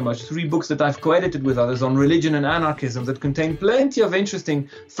myself so much, 3 books that I've co-edited with others on religion and anarchism that contain plenty of interesting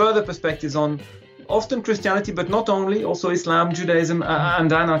further perspectives on often Christianity, but not only, also Islam, Judaism,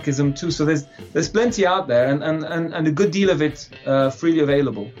 and anarchism too. So there's plenty out there, and a good deal of it freely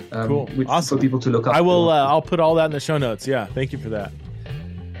available. Cool, awesome for people to look up. I will. I'll put all that in the show notes. Yeah, thank you for that.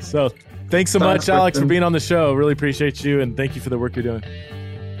 So thanks so much, Alex, for being on the show. Really appreciate you, and thank you for the work you're doing.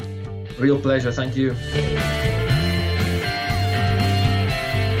 Real pleasure. Thank you.